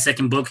that's my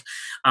second book.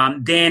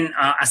 Then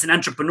as an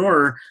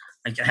entrepreneur,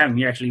 I have them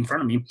here actually in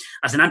front of me.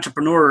 As an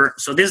entrepreneur,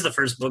 so this is the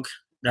first book.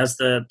 That's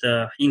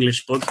the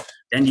English book.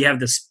 Then you have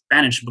the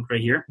Spanish book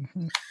right here.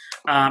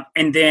 Mm-hmm.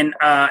 And then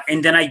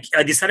I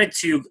decided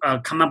to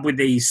come up with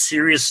a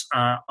series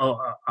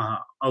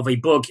of a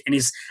book, and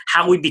it's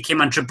How We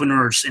Became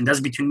Entrepreneurs. And that's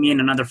between me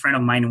and another friend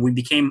of mine. And we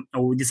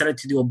decided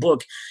to do a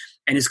book,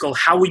 and it's called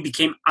How We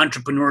Became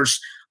Entrepreneurs,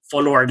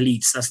 Follow Our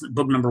Leads. That's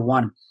book number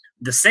 1.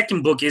 The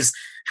second book is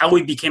How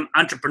We Became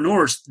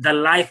Entrepreneurs, The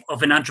Life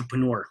of an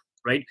Entrepreneur,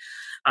 right?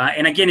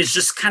 And again, it's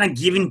just kind of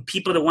giving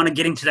people that want to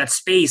get into that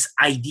space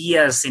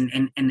ideas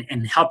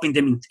and helping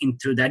them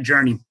through that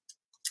journey.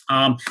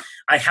 I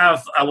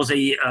was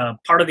a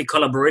part of a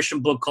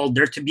collaboration book called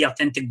Dare to Be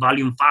Authentic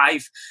Volume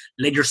 5,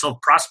 Let Yourself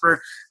Prosper.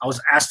 I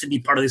was asked to be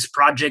part of this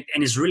project,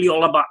 and it's really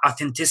all about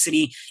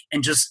authenticity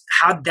and just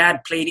how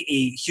that played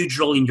a huge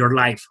role in your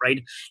life,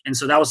 right? And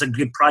so that was a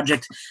good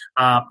project.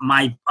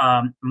 My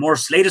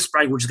most latest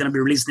project, which is going to be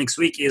released next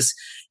week, is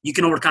You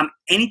Can Overcome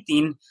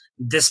Anything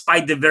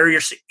Despite the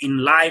Barriers in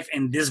Life.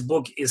 And this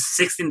book is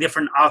 16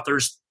 different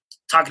authors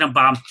talking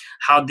about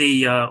how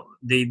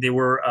they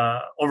were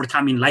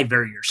overcoming life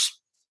barriers.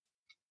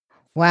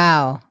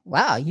 Wow.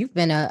 You've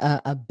been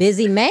a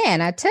busy man,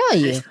 I tell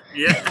you.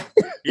 Yeah,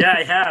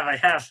 I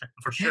have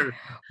for sure.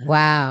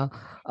 Wow.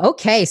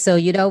 Okay. So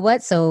you know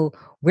what? So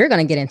we're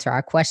going to get into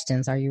our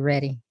questions. Are you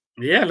ready?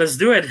 Yeah, let's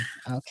do it.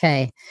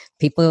 Okay.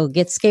 People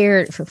get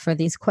scared for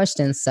these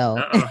questions.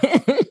 So,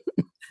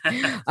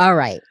 all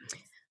right.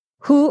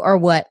 Who or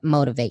what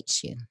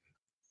motivates you?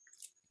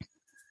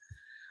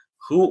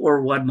 Who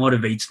or what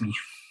motivates me?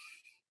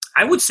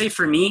 I would say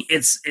for me,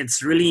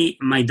 it's really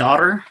my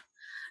daughter,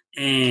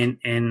 and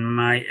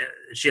my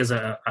she has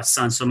a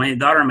son. So my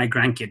daughter and my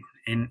grandkid,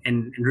 and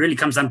it really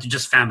comes down to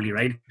just family,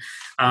 right?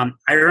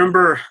 I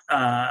remember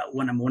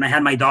when I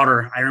had my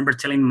daughter, I remember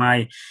telling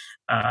my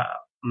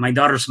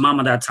daughter's mom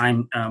at that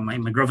time,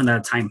 my girlfriend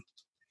at that time,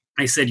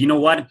 I said, you know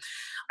what?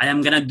 I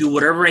am gonna do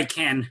whatever I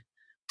can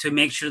to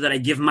make sure that I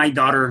give my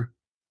daughter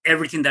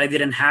everything that I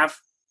didn't have,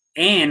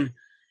 and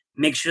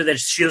make sure that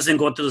she doesn't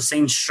go through the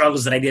same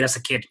struggles that I did as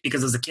a kid.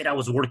 Because as a kid, I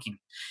was working,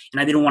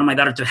 and I didn't want my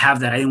daughter to have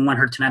that. I didn't want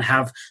her to not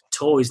have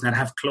toys, not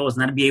have clothes,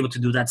 not be able to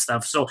do that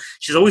stuff. So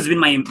she's always been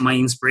my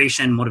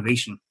inspiration and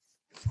motivation.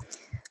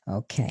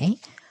 Okay.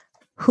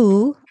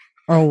 Who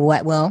or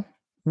what? Well,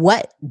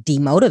 what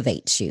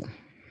demotivates you?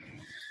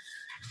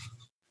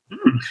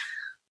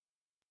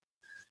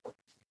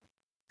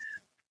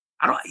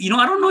 I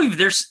don't know if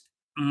there's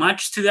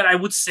much to that. I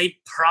would say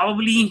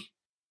probably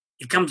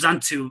it comes down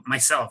to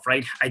myself,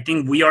 right? I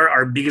think we are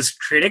our biggest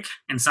critic,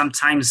 and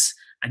sometimes,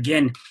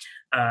 again,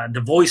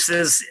 the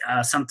voices,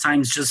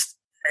 sometimes just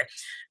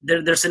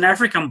there's an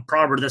African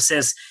proverb that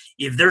says,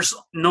 if there's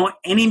no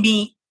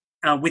enemy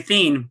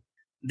within,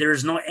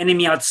 there's no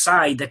enemy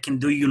outside that can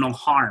do you no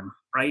harm,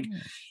 right?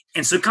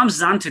 And so it comes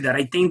down to that.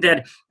 I think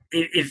that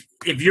if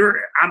you're,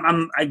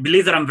 I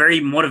believe that I'm very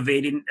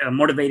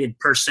motivated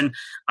person.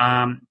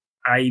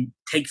 I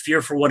take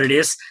fear for what it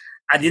is.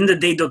 At the end of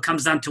the day, though, it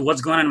comes down to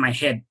what's going on in my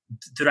head.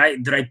 Did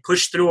I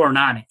push through or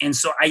not? And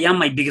so I am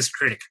my biggest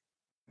critic.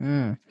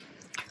 When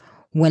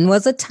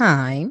was a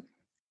time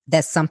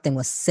that something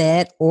was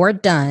said or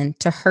done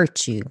to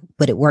hurt you,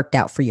 but it worked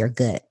out for your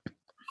good?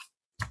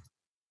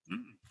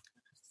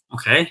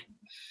 Okay.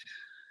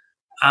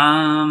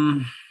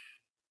 I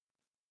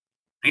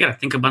got to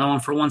think about that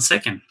one for 1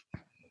 second.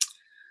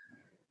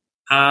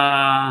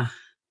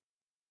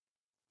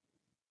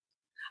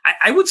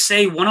 I would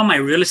say one of my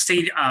real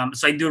estate,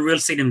 so I do real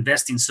estate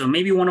investing. So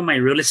maybe one of my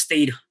real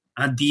estate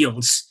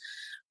deals.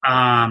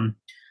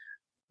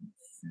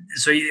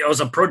 So I was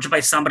approached by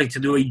somebody to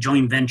do a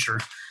joint venture,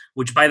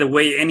 which, by the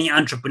way, any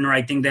entrepreneur,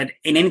 I think that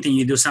in anything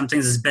you do,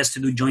 sometimes it's best to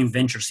do joint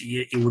ventures.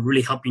 It would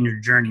really help you in your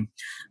journey.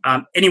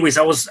 Anyways,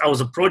 I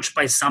was approached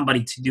by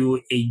somebody to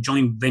do a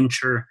joint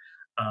venture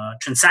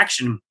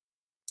transaction.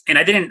 And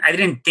I didn't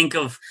think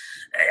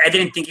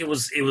it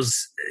was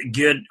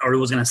good, or it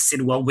was going to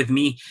sit well with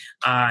me.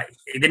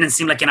 It didn't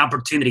seem like an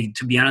opportunity,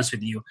 to be honest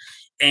with you.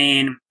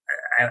 And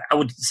I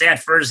would say at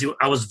first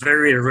I was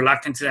very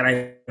reluctant to that.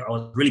 I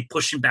was really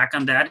pushing back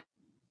on that.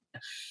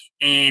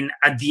 And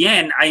at the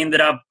end, I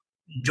ended up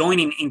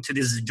joining into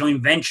this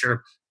joint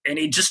venture, and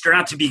it just turned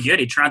out to be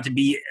good. It turned out to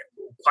be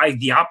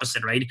quite the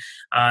opposite, right?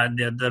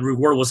 The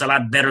reward was a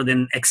lot better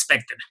than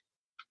expected.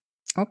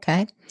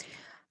 Okay.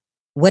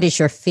 What is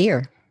your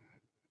fear?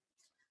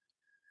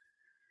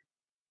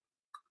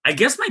 I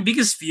guess my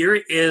biggest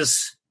fear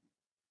is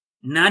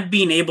not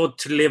being able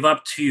to live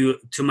up to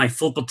my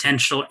full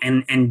potential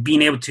and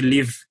being able to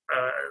leave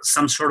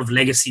some sort of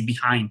legacy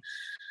behind.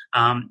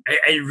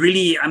 I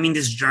really, I'm in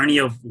this journey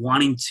of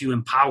wanting to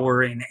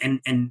empower,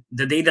 and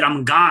the day that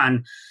I'm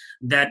gone,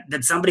 that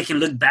somebody can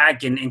look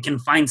back and can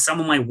find some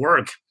of my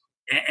work,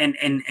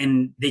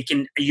 and they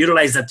can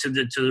utilize that to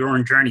their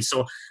own journey.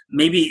 So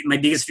maybe my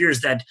biggest fear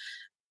is that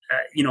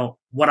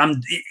what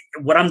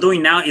I'm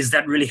doing now, is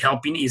that really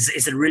helping?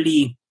 Is it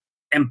really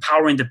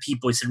empowering the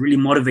people? Is it really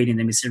motivating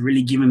them? Is it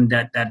really giving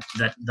them that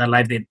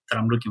life that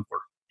I'm looking for?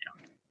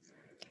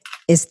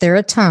 Is there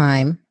a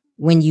time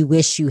when you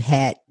wish you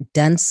had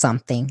done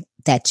something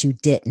that you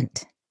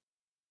didn't?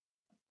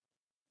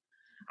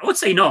 I would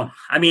say no.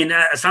 I mean,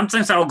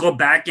 sometimes I'll go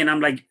back and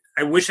I'm like,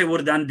 I wish I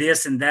would have done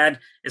this and that.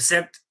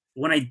 Except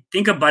when I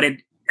think about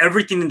it,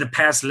 everything in the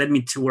past led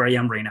me to where I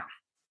am right now,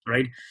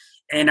 right?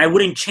 And I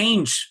wouldn't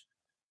change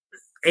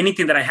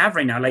anything that I have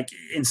right now. Like,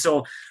 and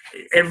so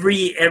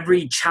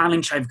every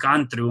challenge I've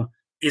gone through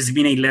is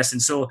been a lesson.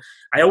 So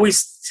I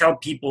always tell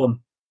people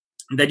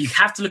that you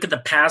have to look at the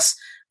past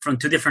from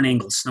two different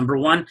angles. Number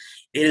one,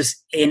 it is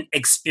an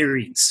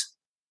experience,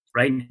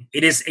 right?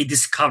 It is a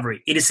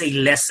discovery. It is a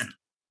lesson,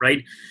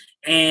 right?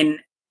 And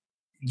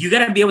you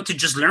got to be able to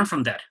just learn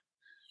from that.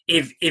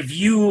 If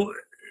you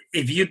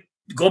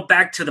go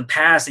back to the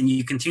past and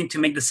you continue to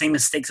make the same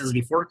mistakes as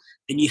before,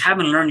 then you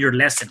haven't learned your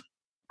lesson,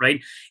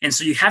 right? And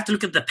so you have to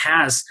look at the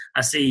past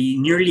as a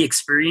nearly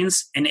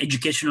experience and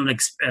educational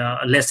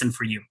lesson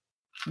for you.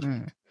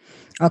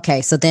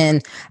 Okay, so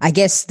then I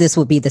guess this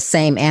would be the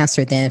same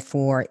answer then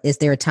for, is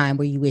there a time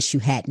where you wish you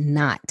had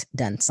not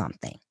done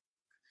something?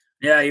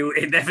 Yeah,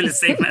 definitely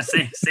same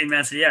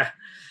answer. Yeah.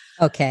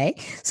 Okay,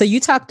 so you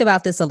talked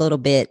about this a little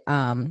bit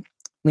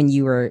when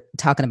you were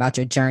talking about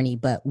your journey,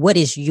 but what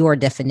is your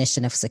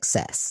definition of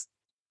success?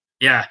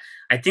 Yeah,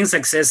 I think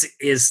success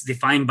is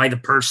defined by the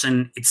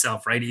person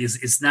itself, right?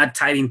 It's not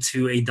tied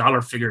into a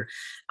dollar figure.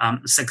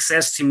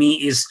 Success to me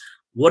is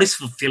what is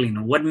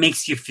fulfilling, what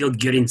makes you feel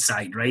good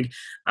inside, right?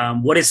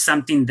 What is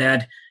something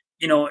that,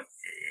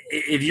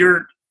 if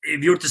you're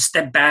to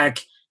step back,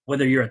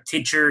 whether you're a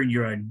teacher,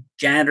 you're a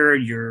janitor,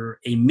 you're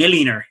a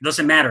millionaire, it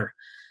doesn't matter.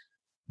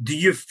 Do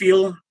you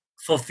feel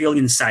fulfilled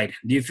inside?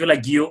 Do you feel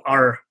like you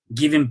are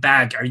giving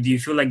back, or do you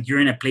feel like you're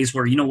in a place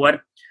where, you know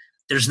what,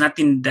 there's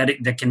nothing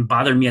that can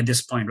bother me at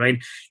this point,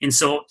 right? And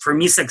so for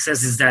me,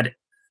 success is that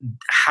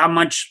how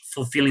much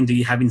fulfilling do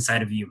you have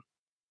inside of you?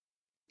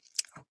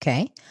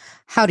 Okay.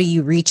 How do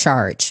you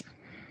recharge?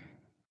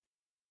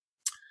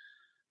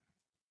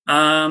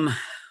 Well,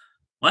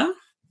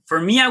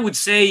 for me, I would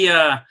say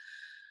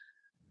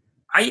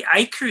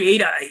I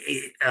create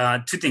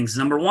two things.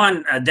 Number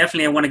one,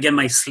 definitely I want to get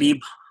my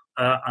sleep,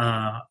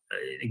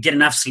 get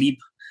enough sleep.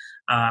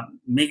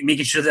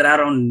 Making sure that I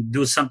don't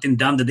do something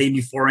dumb the day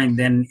before, and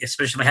then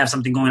especially if I have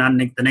something going on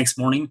the next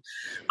morning.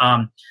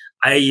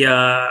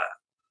 I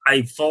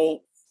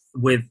fall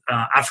with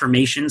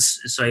affirmations,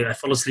 so I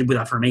fall asleep with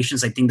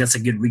affirmations. I think that's a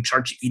good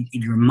recharge.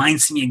 It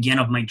reminds me again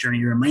of my journey.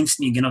 It reminds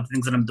me again of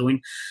things that I'm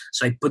doing.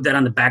 So I put that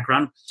on the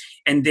background,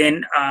 and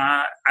then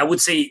I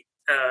would say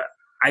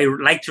I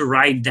like to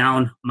write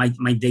down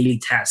my daily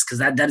tasks,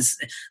 because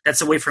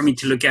that's a way for me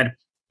to look at,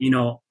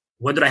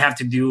 what do I have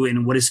to do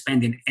and what is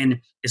spending.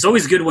 And it's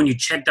always good when you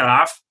check that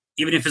off,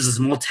 even if it's a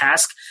small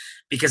task,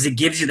 because it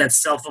gives you that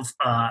self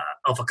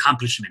of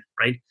accomplishment,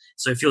 right?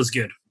 So it feels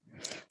good.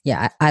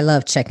 Yeah, I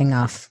love checking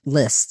off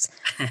lists.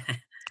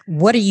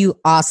 What are you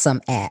awesome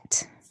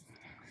at?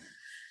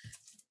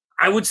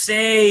 I would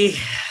say,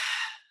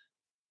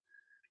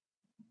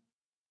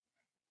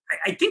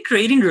 I think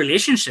creating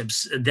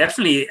relationships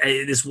definitely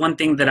is one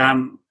thing that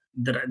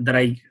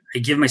I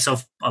give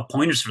myself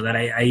pointers for that.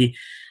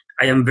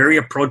 I am very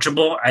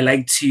approachable. I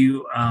like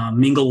to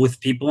mingle with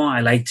people.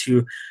 I like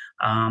to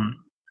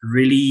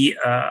really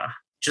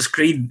just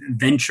create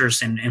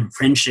ventures and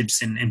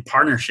friendships and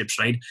partnerships,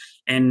 right?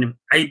 And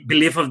I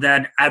believe of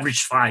that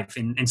average 5.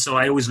 And so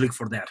I always look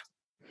for that.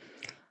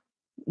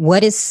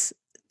 What is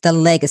the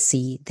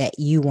legacy that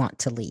you want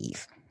to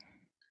leave?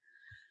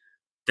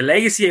 The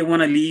legacy I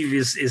want to leave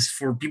is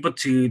for people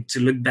to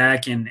look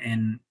back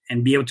and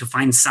be able to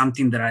find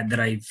something that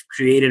I've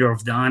created or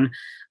have done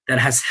that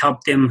has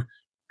helped them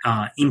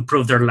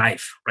improve their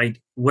life, right?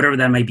 Whatever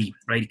that might be,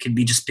 right? It could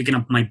be just picking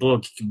up my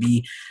book. It could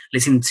be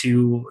listening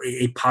to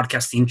a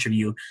podcast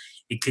interview.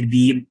 It could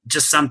be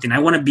just something. I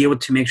want to be able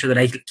to make sure that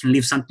I can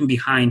leave something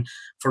behind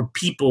for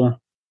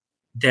people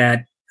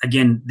that,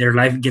 again, their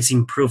life gets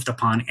improved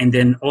upon, and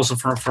then also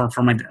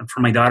for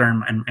my daughter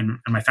and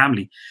my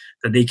family,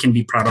 that they can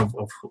be proud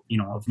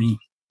of me.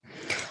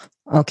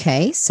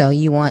 Okay, so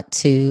you want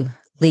to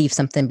leave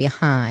something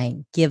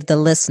behind. Give the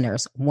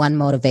listeners one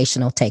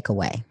motivational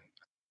takeaway.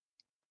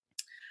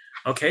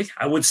 Okay,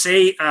 I would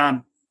say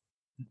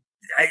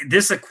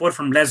this is a quote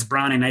from Les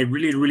Brown, and I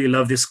really, really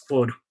love this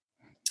quote.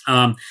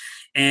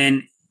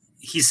 And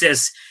he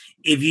says,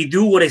 if you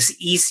do what is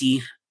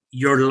easy,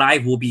 your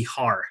life will be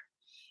hard.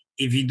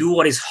 If you do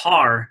what is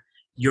hard,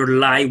 your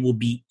life will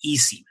be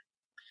easy.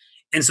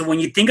 And so when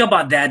you think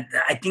about that,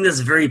 I think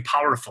that's very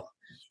powerful.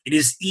 It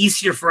is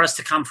easier for us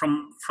to come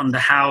from the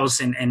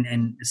house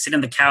and sit on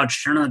the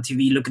couch, turn on the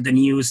TV, look at the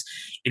news.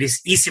 It is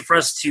easy for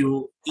us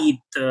to eat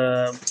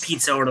the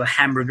pizza or the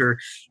hamburger.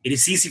 It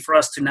is easy for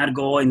us to not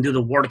go and do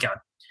the workout.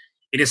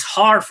 It is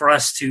hard for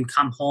us to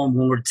come home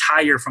when we're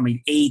tired from an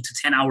 8 to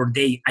 10 hour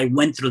day. I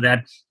went through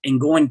that, and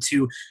go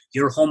into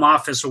your home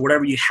office or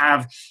whatever you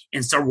have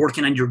and start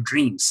working on your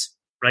dreams,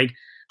 right?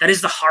 That is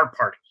the hard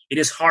part. It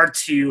is hard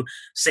to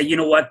say, you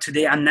know what,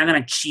 today I'm not going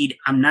to cheat.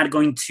 I'm not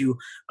going to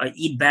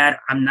eat bad.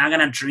 I'm not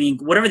going to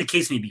drink, whatever the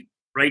case may be,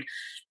 right?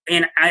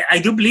 And I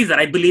do believe that.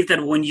 I believe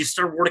that when you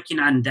start working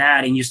on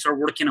that and you start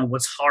working on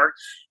what's hard,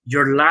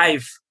 your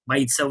life by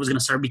itself is going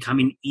to start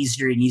becoming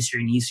easier and easier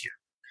and easier.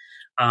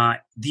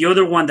 The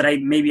other one that I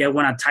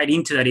want to tie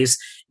into that is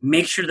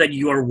make sure that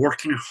you are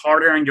working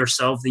harder on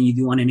yourself than you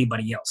do on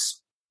anybody else.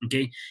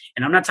 Okay.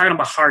 And I'm not talking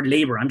about hard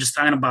labor. I'm just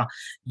talking about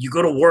you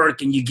go to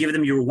work and you give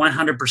them your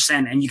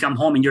 100% and you come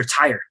home and you're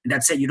tired. And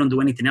that's it. You don't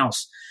do anything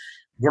else.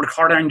 Work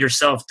harder on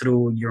yourself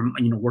through your,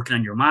 working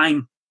on your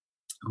mind,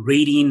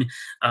 reading.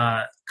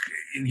 If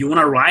you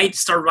want to write,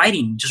 start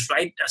writing. Just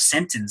write a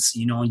sentence.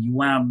 You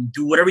want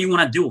to do whatever you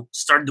want to do.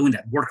 Start doing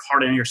that. Work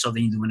harder on yourself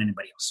than you do on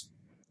anybody else.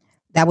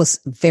 That was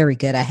very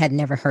good. I had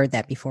never heard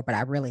that before, but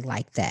I really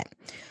like that.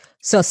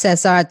 So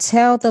Cesar,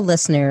 tell the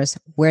listeners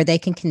where they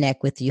can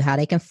connect with you, how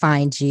they can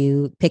find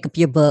you, pick up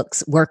your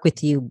books, work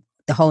with you,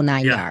 the whole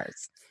 9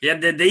 yards. Yeah,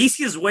 the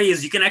easiest way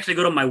is you can actually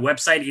go to my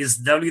website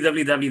is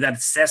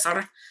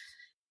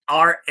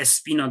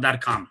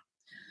www.cesarrespino.com.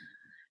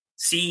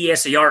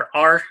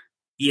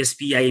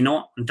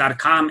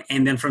 CESARRESPINO.com.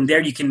 And then from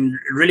there, you can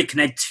really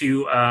connect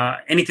to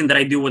anything that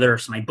I do, whether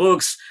it's my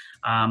books,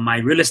 my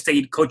real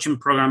estate coaching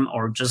program,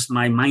 or just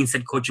my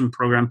mindset coaching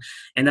program.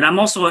 And then I'm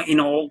also in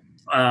all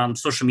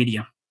social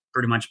media,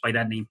 pretty much by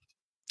that name.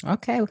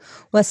 Okay.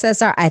 Well,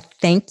 Cesar, I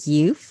thank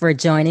you for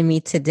joining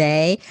me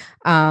today.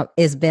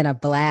 It's been a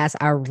blast.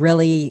 You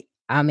really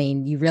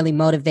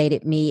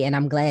motivated me, and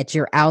I'm glad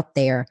you're out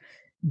there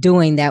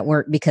doing that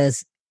work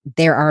because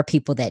there are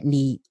people that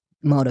need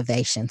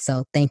motivation.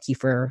 So thank you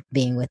for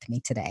being with me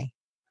today.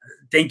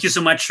 Thank you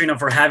so much, Trina,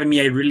 for having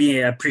me. I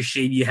really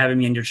appreciate you having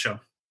me on your show.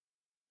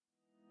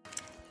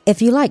 If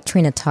you like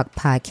Trina Talk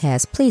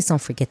Podcast, please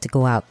don't forget to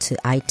go out to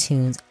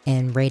iTunes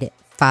and rate it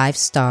 5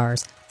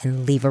 stars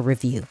and leave a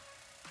review.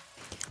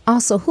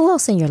 Also, who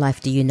else in your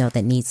life do you know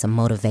that needs some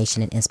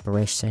motivation and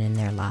inspiration in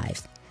their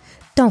lives?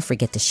 Don't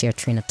forget to share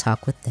Trina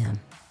Talk with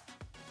them.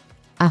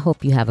 I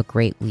hope you have a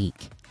great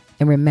week.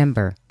 And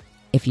remember,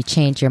 if you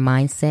change your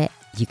mindset,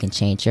 you can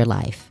change your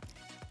life.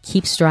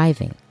 Keep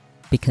striving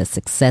because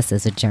success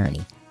is a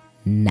journey,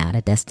 not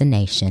a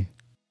destination.